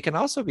fun, but they can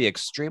also be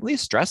extremely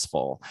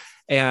stressful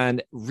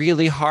and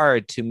really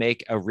hard to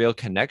make a real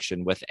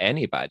connection with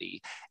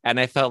anybody. And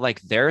I felt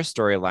like their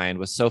storyline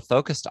was so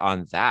focused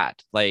on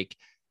that. Like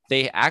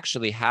they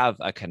actually have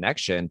a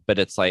connection, but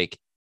it's like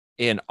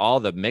in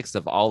all the mix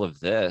of all of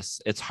this,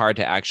 it's hard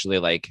to actually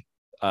like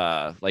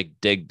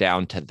dig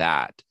down to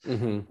that,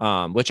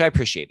 which I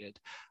appreciated.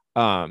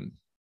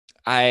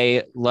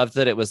 I loved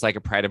that it was like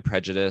a Pride and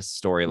Prejudice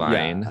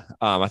storyline.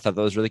 I thought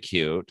that was really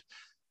cute.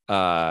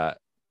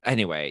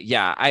 Anyway,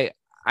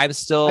 I'm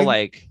still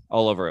like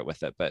all over it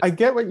with it, but I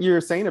get what you're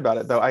saying about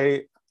it though.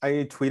 I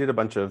tweeted a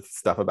bunch of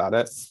stuff about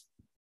it,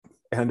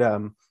 and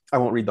I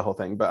won't read the whole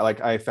thing, but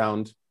like I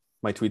found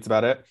my tweets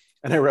about it,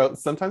 and I wrote,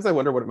 sometimes I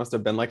wonder what it must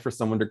have been like for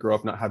someone to grow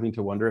up not having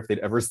to wonder if they'd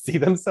ever see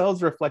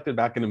themselves reflected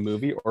back in a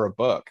movie or a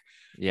book.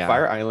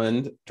 Fire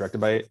Island, directed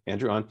by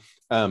Andrew On,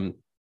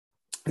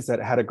 I said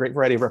it had a great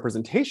variety of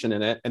representation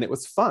in it and it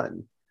was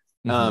fun.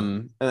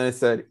 And I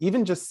said,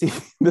 even just see,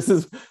 this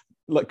is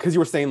like, because you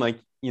were saying like,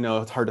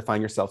 it's hard to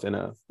find yourself in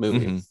a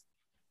movie.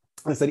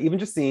 I said, even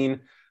just seeing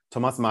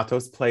Tomas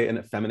Matos play an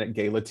effeminate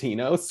gay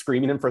Latino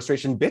screaming in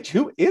frustration, bitch,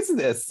 who is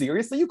this?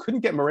 Seriously, you couldn't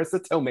get Marissa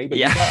Tomei, but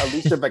you got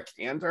Alicia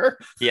Vikander?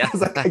 I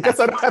was like, I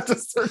guess I don't have to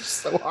search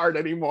so hard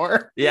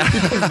anymore.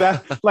 Because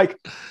that, like,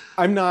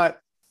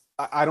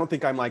 I don't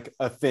think I'm like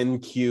a thin,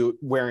 cute,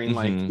 wearing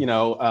like,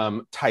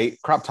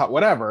 tight crop top,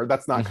 whatever.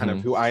 That's not kind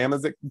of who I am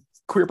as a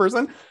queer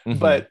person.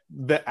 But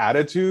the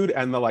attitude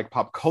and the like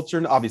pop culture,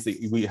 and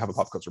obviously we have a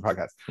pop culture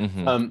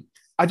podcast.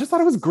 I just thought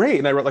it was great.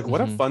 And I wrote like,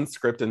 what a fun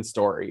script and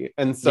story.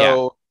 And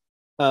so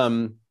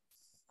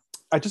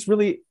I just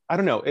really, I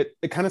don't know, it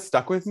kind of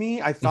stuck with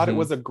me. I thought it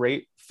was a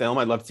great film.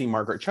 I loved seeing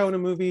Margaret Cho in a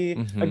movie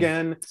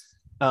again.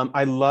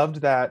 I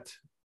loved that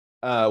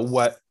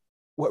what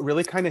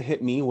really kind of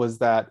hit me was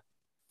that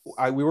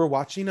we were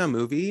watching a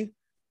movie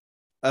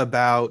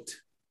about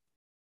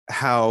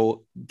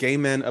how gay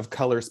men of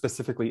color,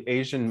 specifically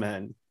Asian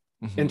men,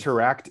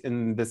 interact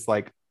in this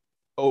like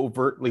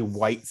overtly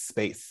white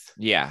space.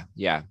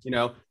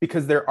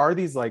 Because there are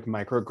these like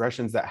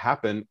microaggressions that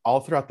happen all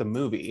throughout the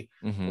movie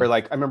where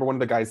like I remember one of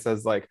the guys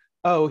says like,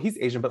 oh, he's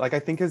Asian, but like I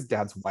think his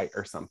dad's white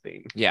or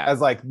something, as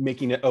like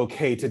making it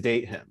okay to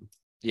date him.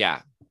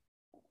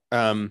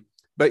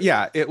 But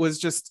yeah, it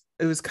was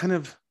kind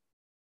of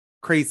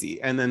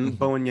crazy. And then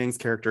Bowen Yang's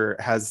character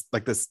has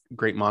like this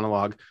great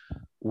monologue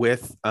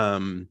with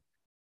Joel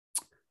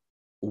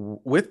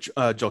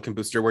Kim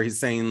Booster, where he's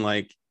saying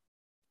like,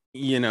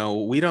 we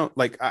don't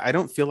like, I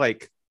don't feel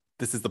like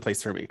this is the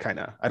place for me, kind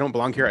of. I don't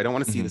belong here. I don't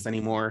want to see this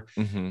anymore.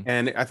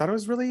 And I thought it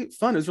was really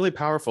fun. It was really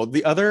powerful.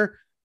 The other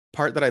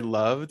part that I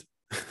loved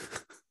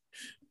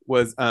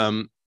was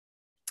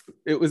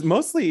it was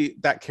mostly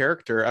that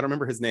character. I don't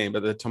remember his name,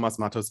 but the Tomas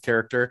Matos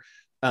character,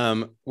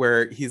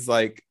 where he's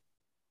like,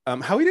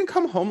 Howie didn't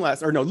come home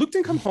Luke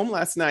didn't come home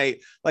last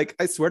night. Like,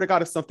 I swear to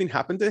God, if something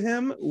happened to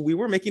him, we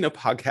were making a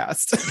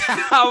podcast.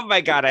 Oh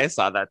my God, I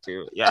saw that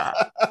too. Yeah.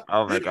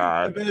 Oh my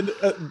God. And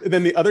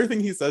then the other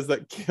thing he says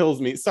that kills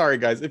me. Sorry,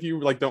 guys, if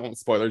you like don't want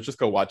spoilers, just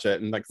go watch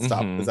it and like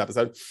stop this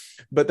episode.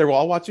 But they're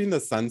all watching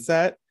the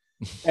sunset,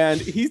 and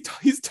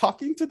he's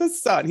talking to the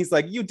sun. He's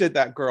like, "You did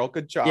that, girl.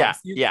 Good job.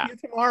 See you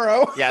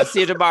tomorrow." See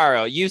you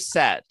tomorrow. You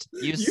set.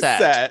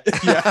 Yeah.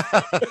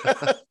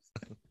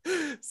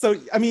 So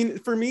I mean,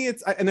 for me, and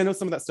I know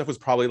some of that stuff was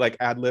probably like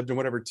ad-libbed and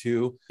whatever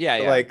too.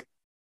 Like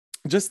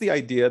just the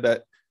idea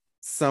that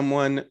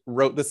someone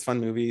wrote this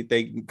fun movie,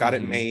 they got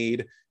it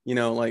made,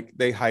 like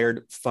they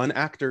hired fun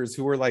actors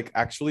who were like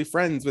actually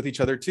friends with each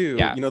other too.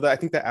 That I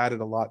think that added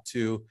a lot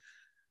to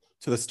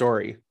the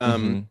story.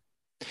 I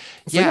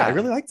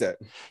really liked it.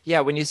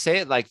 When you say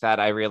it like that,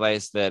 I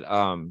realized that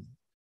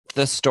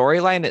the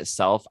storyline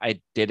itself, I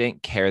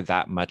didn't care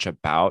that much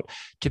about.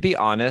 To be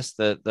honest,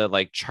 the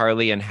like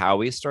Charlie and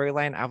Howie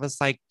storyline, I was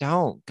like,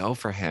 don't go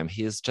for him.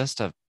 He's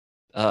just a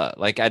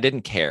like I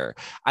didn't care.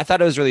 I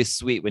thought it was really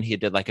sweet when he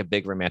did like a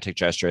big romantic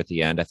gesture at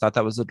the end. I thought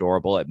that was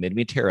adorable. It made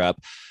me tear up.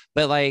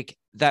 But like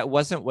that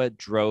wasn't what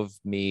drove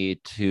me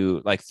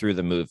to like through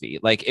the movie.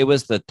 Like it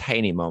was the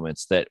tiny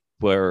moments that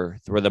were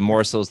the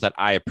morsels that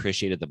I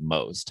appreciated the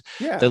most.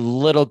 Yeah. The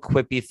little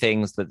quippy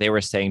things that they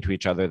were saying to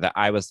each other that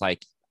I was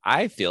like,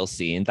 I feel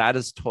seen. That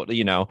is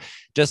totally,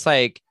 just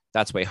like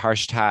that's way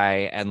harsh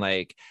tie and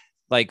like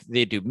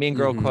they do mean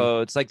girl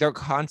quotes. Like they're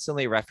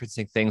constantly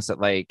referencing things that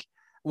like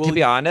to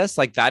be honest,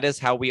 like that is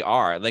how we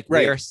are. Like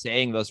we are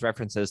saying those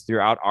references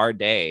throughout our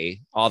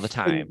day all the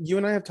time. And you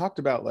and I have talked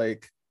about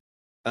like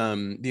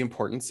the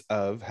importance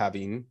of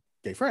having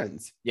gay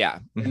friends. Yeah.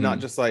 And not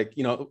just like,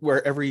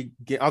 where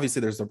obviously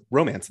there's a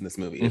romance in this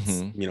movie.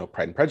 It's,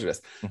 Pride and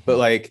Prejudice. But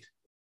like,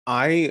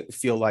 I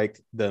feel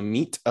like the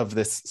meat of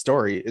this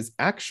story is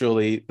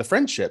actually the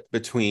friendship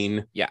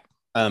between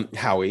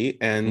Howie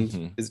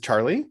and is it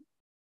Charlie?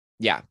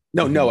 Yeah.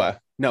 No, Noah.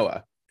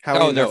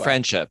 Howie their Noah.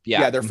 Friendship.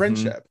 Yeah. Yeah, their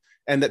friendship.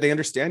 And that they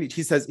understand each.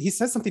 He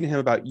says something to him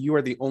about you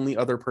are the only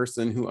other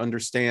person who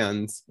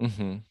understands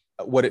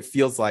what it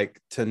feels like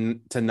to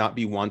not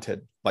be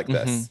wanted like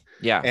this.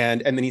 Yeah.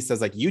 And then he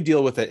says like you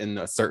deal with it in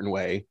a certain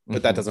way,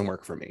 but that doesn't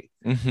work for me.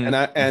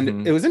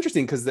 And it was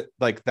interesting because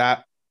like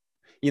that,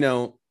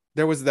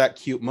 there was that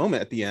cute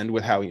moment at the end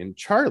with Howie and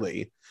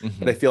Charlie,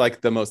 but I feel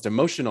like the most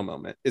emotional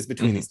moment is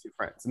between these two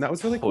friends, and that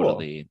was really cool.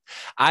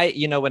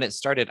 When it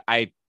started,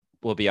 I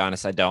will be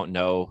honest, I don't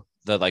know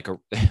the like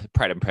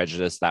Pride and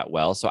Prejudice that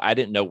well, so I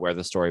didn't know where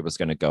the story was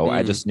going to go.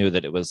 I just knew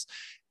that it was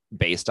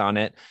based on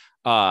it.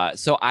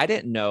 So I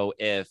didn't know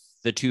if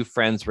the two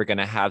friends were going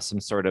to have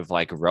some sort of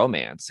like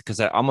romance, because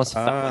I almost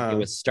felt like it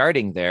was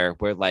starting there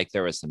where like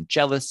there was some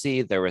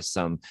jealousy, there was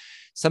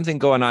something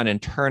going on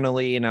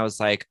internally, and I was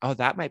like, oh,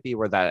 that might be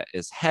where that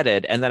is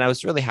headed. And then I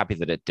was really happy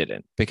that it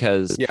didn't,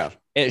 because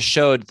it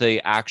showed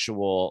the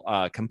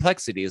actual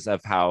complexities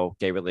of how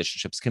gay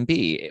relationships can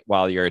be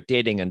while you're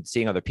dating and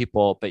seeing other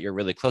people, but you're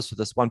really close with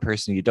this one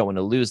person, you don't want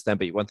to lose them,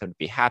 but you want them to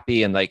be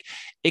happy, and like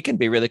it can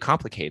be really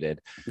complicated.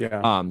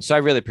 So I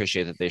really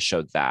appreciate that they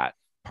showed that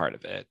part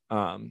of it.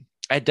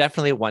 I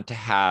definitely want to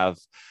have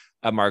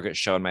a Margaret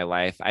show in my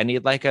life. I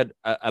need like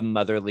a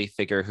motherly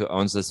figure who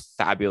owns this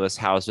fabulous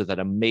house with an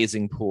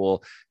amazing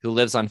pool, who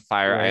lives on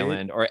Fire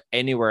Island or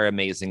anywhere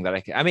amazing that I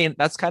can. I mean,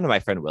 that's kind of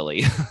my friend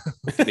Willie,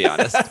 to be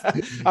honest.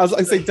 I was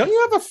like, don't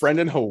you have a friend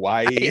in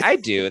Hawaii? I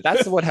do.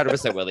 That's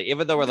 100% Willie,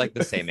 even though we're like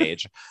the same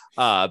age.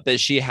 But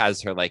she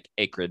has her like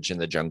acreage in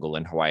the jungle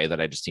in Hawaii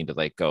that I just need to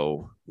like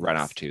go run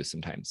off to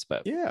sometimes.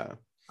 But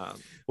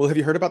well, have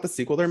you heard about the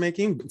sequel they're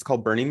making? It's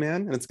called Burning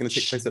Man, and it's going to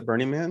take place at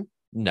Burning Man.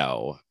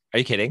 No. Are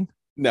you kidding?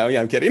 No,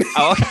 yeah, I'm kidding.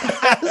 Oh,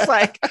 I was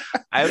like,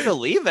 I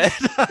believe it.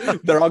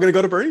 They're all going to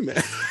go to Burning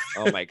Man.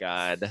 Oh my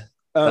God.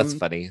 That's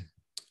funny.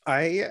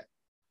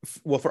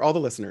 Well, for all the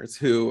listeners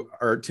who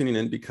are tuning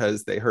in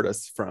because they heard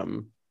us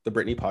from the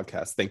Britney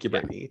podcast, thank you,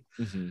 Britney.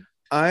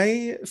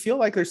 I feel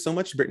like there's so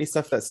much Britney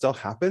stuff that still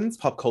happens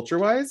pop culture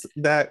wise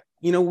that,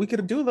 we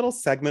could do a little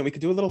segment. We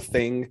could do a little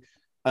thing,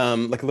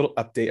 like a little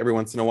update every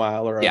once in a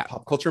while, or a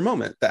pop culture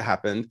moment that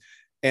happened.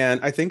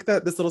 And I think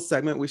that this little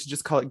segment, we should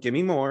just call it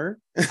Gimmie More.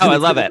 Oh, I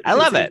love it. I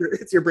love it.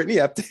 It's your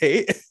Britney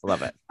update.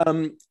 Love it.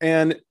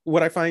 And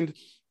what I find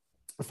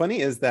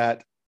funny is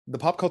that the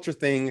pop culture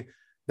thing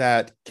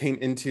that came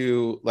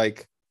into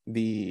like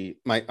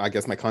my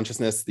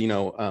consciousness,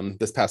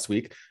 this past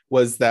week,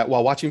 was that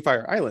while watching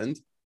Fire Island,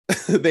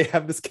 they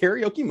have this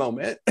karaoke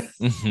moment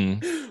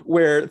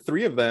where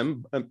three of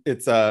them,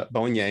 it's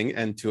Bowen Yang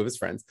and two of his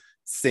friends,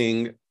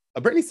 sing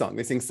a Britney song.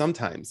 They sing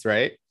Sometimes,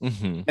 right?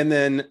 And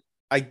then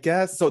I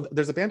guess, so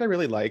there's a band I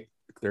really like.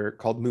 They're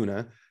called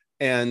Muna.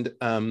 And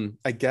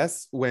I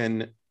guess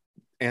when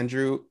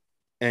Andrew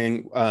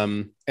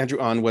On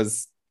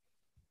was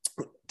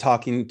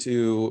talking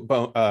to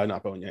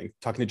not Bowen Yang,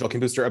 talking to Joel Kim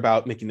Booster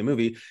about making the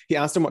movie, he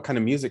asked him what kind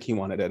of music he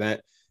wanted in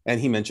it.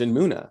 And he mentioned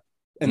Muna.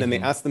 And then they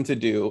asked them to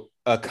do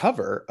a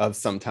cover of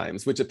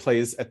Sometimes, which it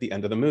plays at the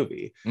end of the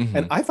movie.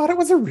 And I thought it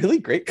was a really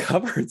great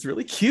cover. It's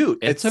really cute.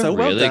 It's so a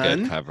really well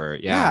done. good cover.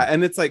 Yeah.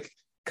 And it's like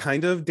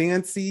kind of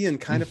dancey and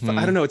kind of fun.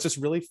 I don't know. It's just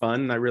really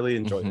fun. And I really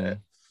enjoyed it.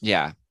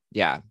 Yeah.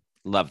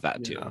 Love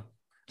that too.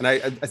 And I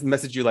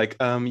messaged you like,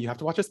 you have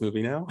to watch this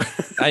movie now.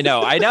 I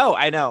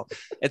know.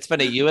 It's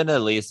funny. You and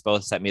Elise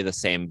both sent me the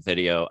same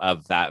video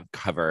of that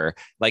cover,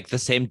 like the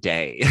same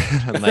day.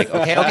 I'm like,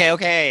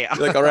 okay.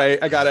 You're like, all right,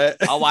 I got it.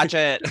 I'll watch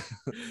it.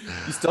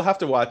 You still have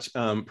to watch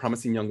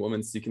Promising Young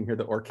Woman so you can hear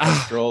the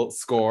orchestral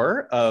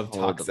score of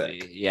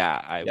Toxic. Yeah,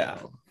 I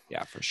will.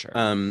 Yeah, for sure.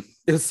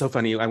 It was so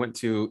funny. I went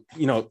to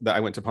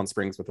Palm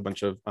Springs with a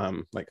bunch of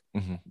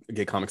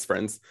gay comics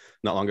friends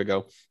not long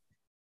ago,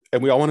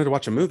 and we all wanted to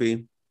watch a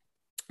movie,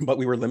 but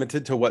we were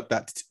limited to what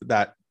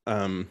that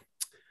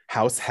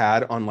house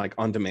had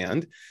on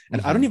demand.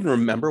 And I don't even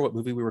remember what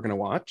movie we were going to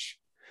watch,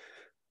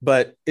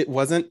 but it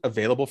wasn't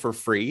available for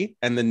free.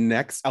 And the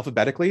next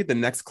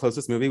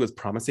closest movie was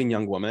Promising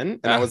Young Woman.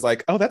 And I was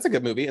like, oh, that's a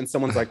good movie. And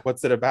someone's like,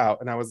 what's it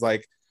about? And I was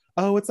like,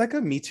 oh, it's like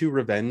a Me Too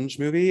revenge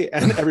movie.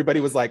 And everybody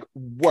was like,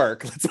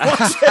 work, let's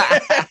watch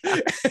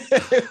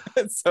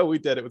it. So we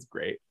did. It was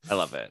great. I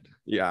love it.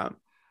 Yeah.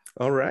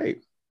 All right.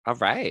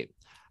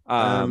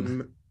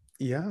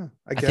 Yeah,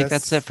 I guess. think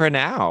that's it for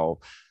now.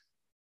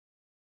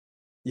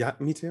 Yeah,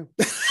 me too.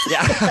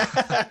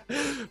 Yeah.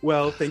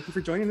 Well, thank you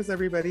for joining us,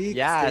 everybody.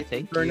 Yeah, Stay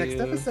tuned for our next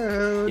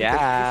episode.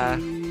 Yeah.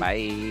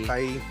 Bye.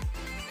 Bye.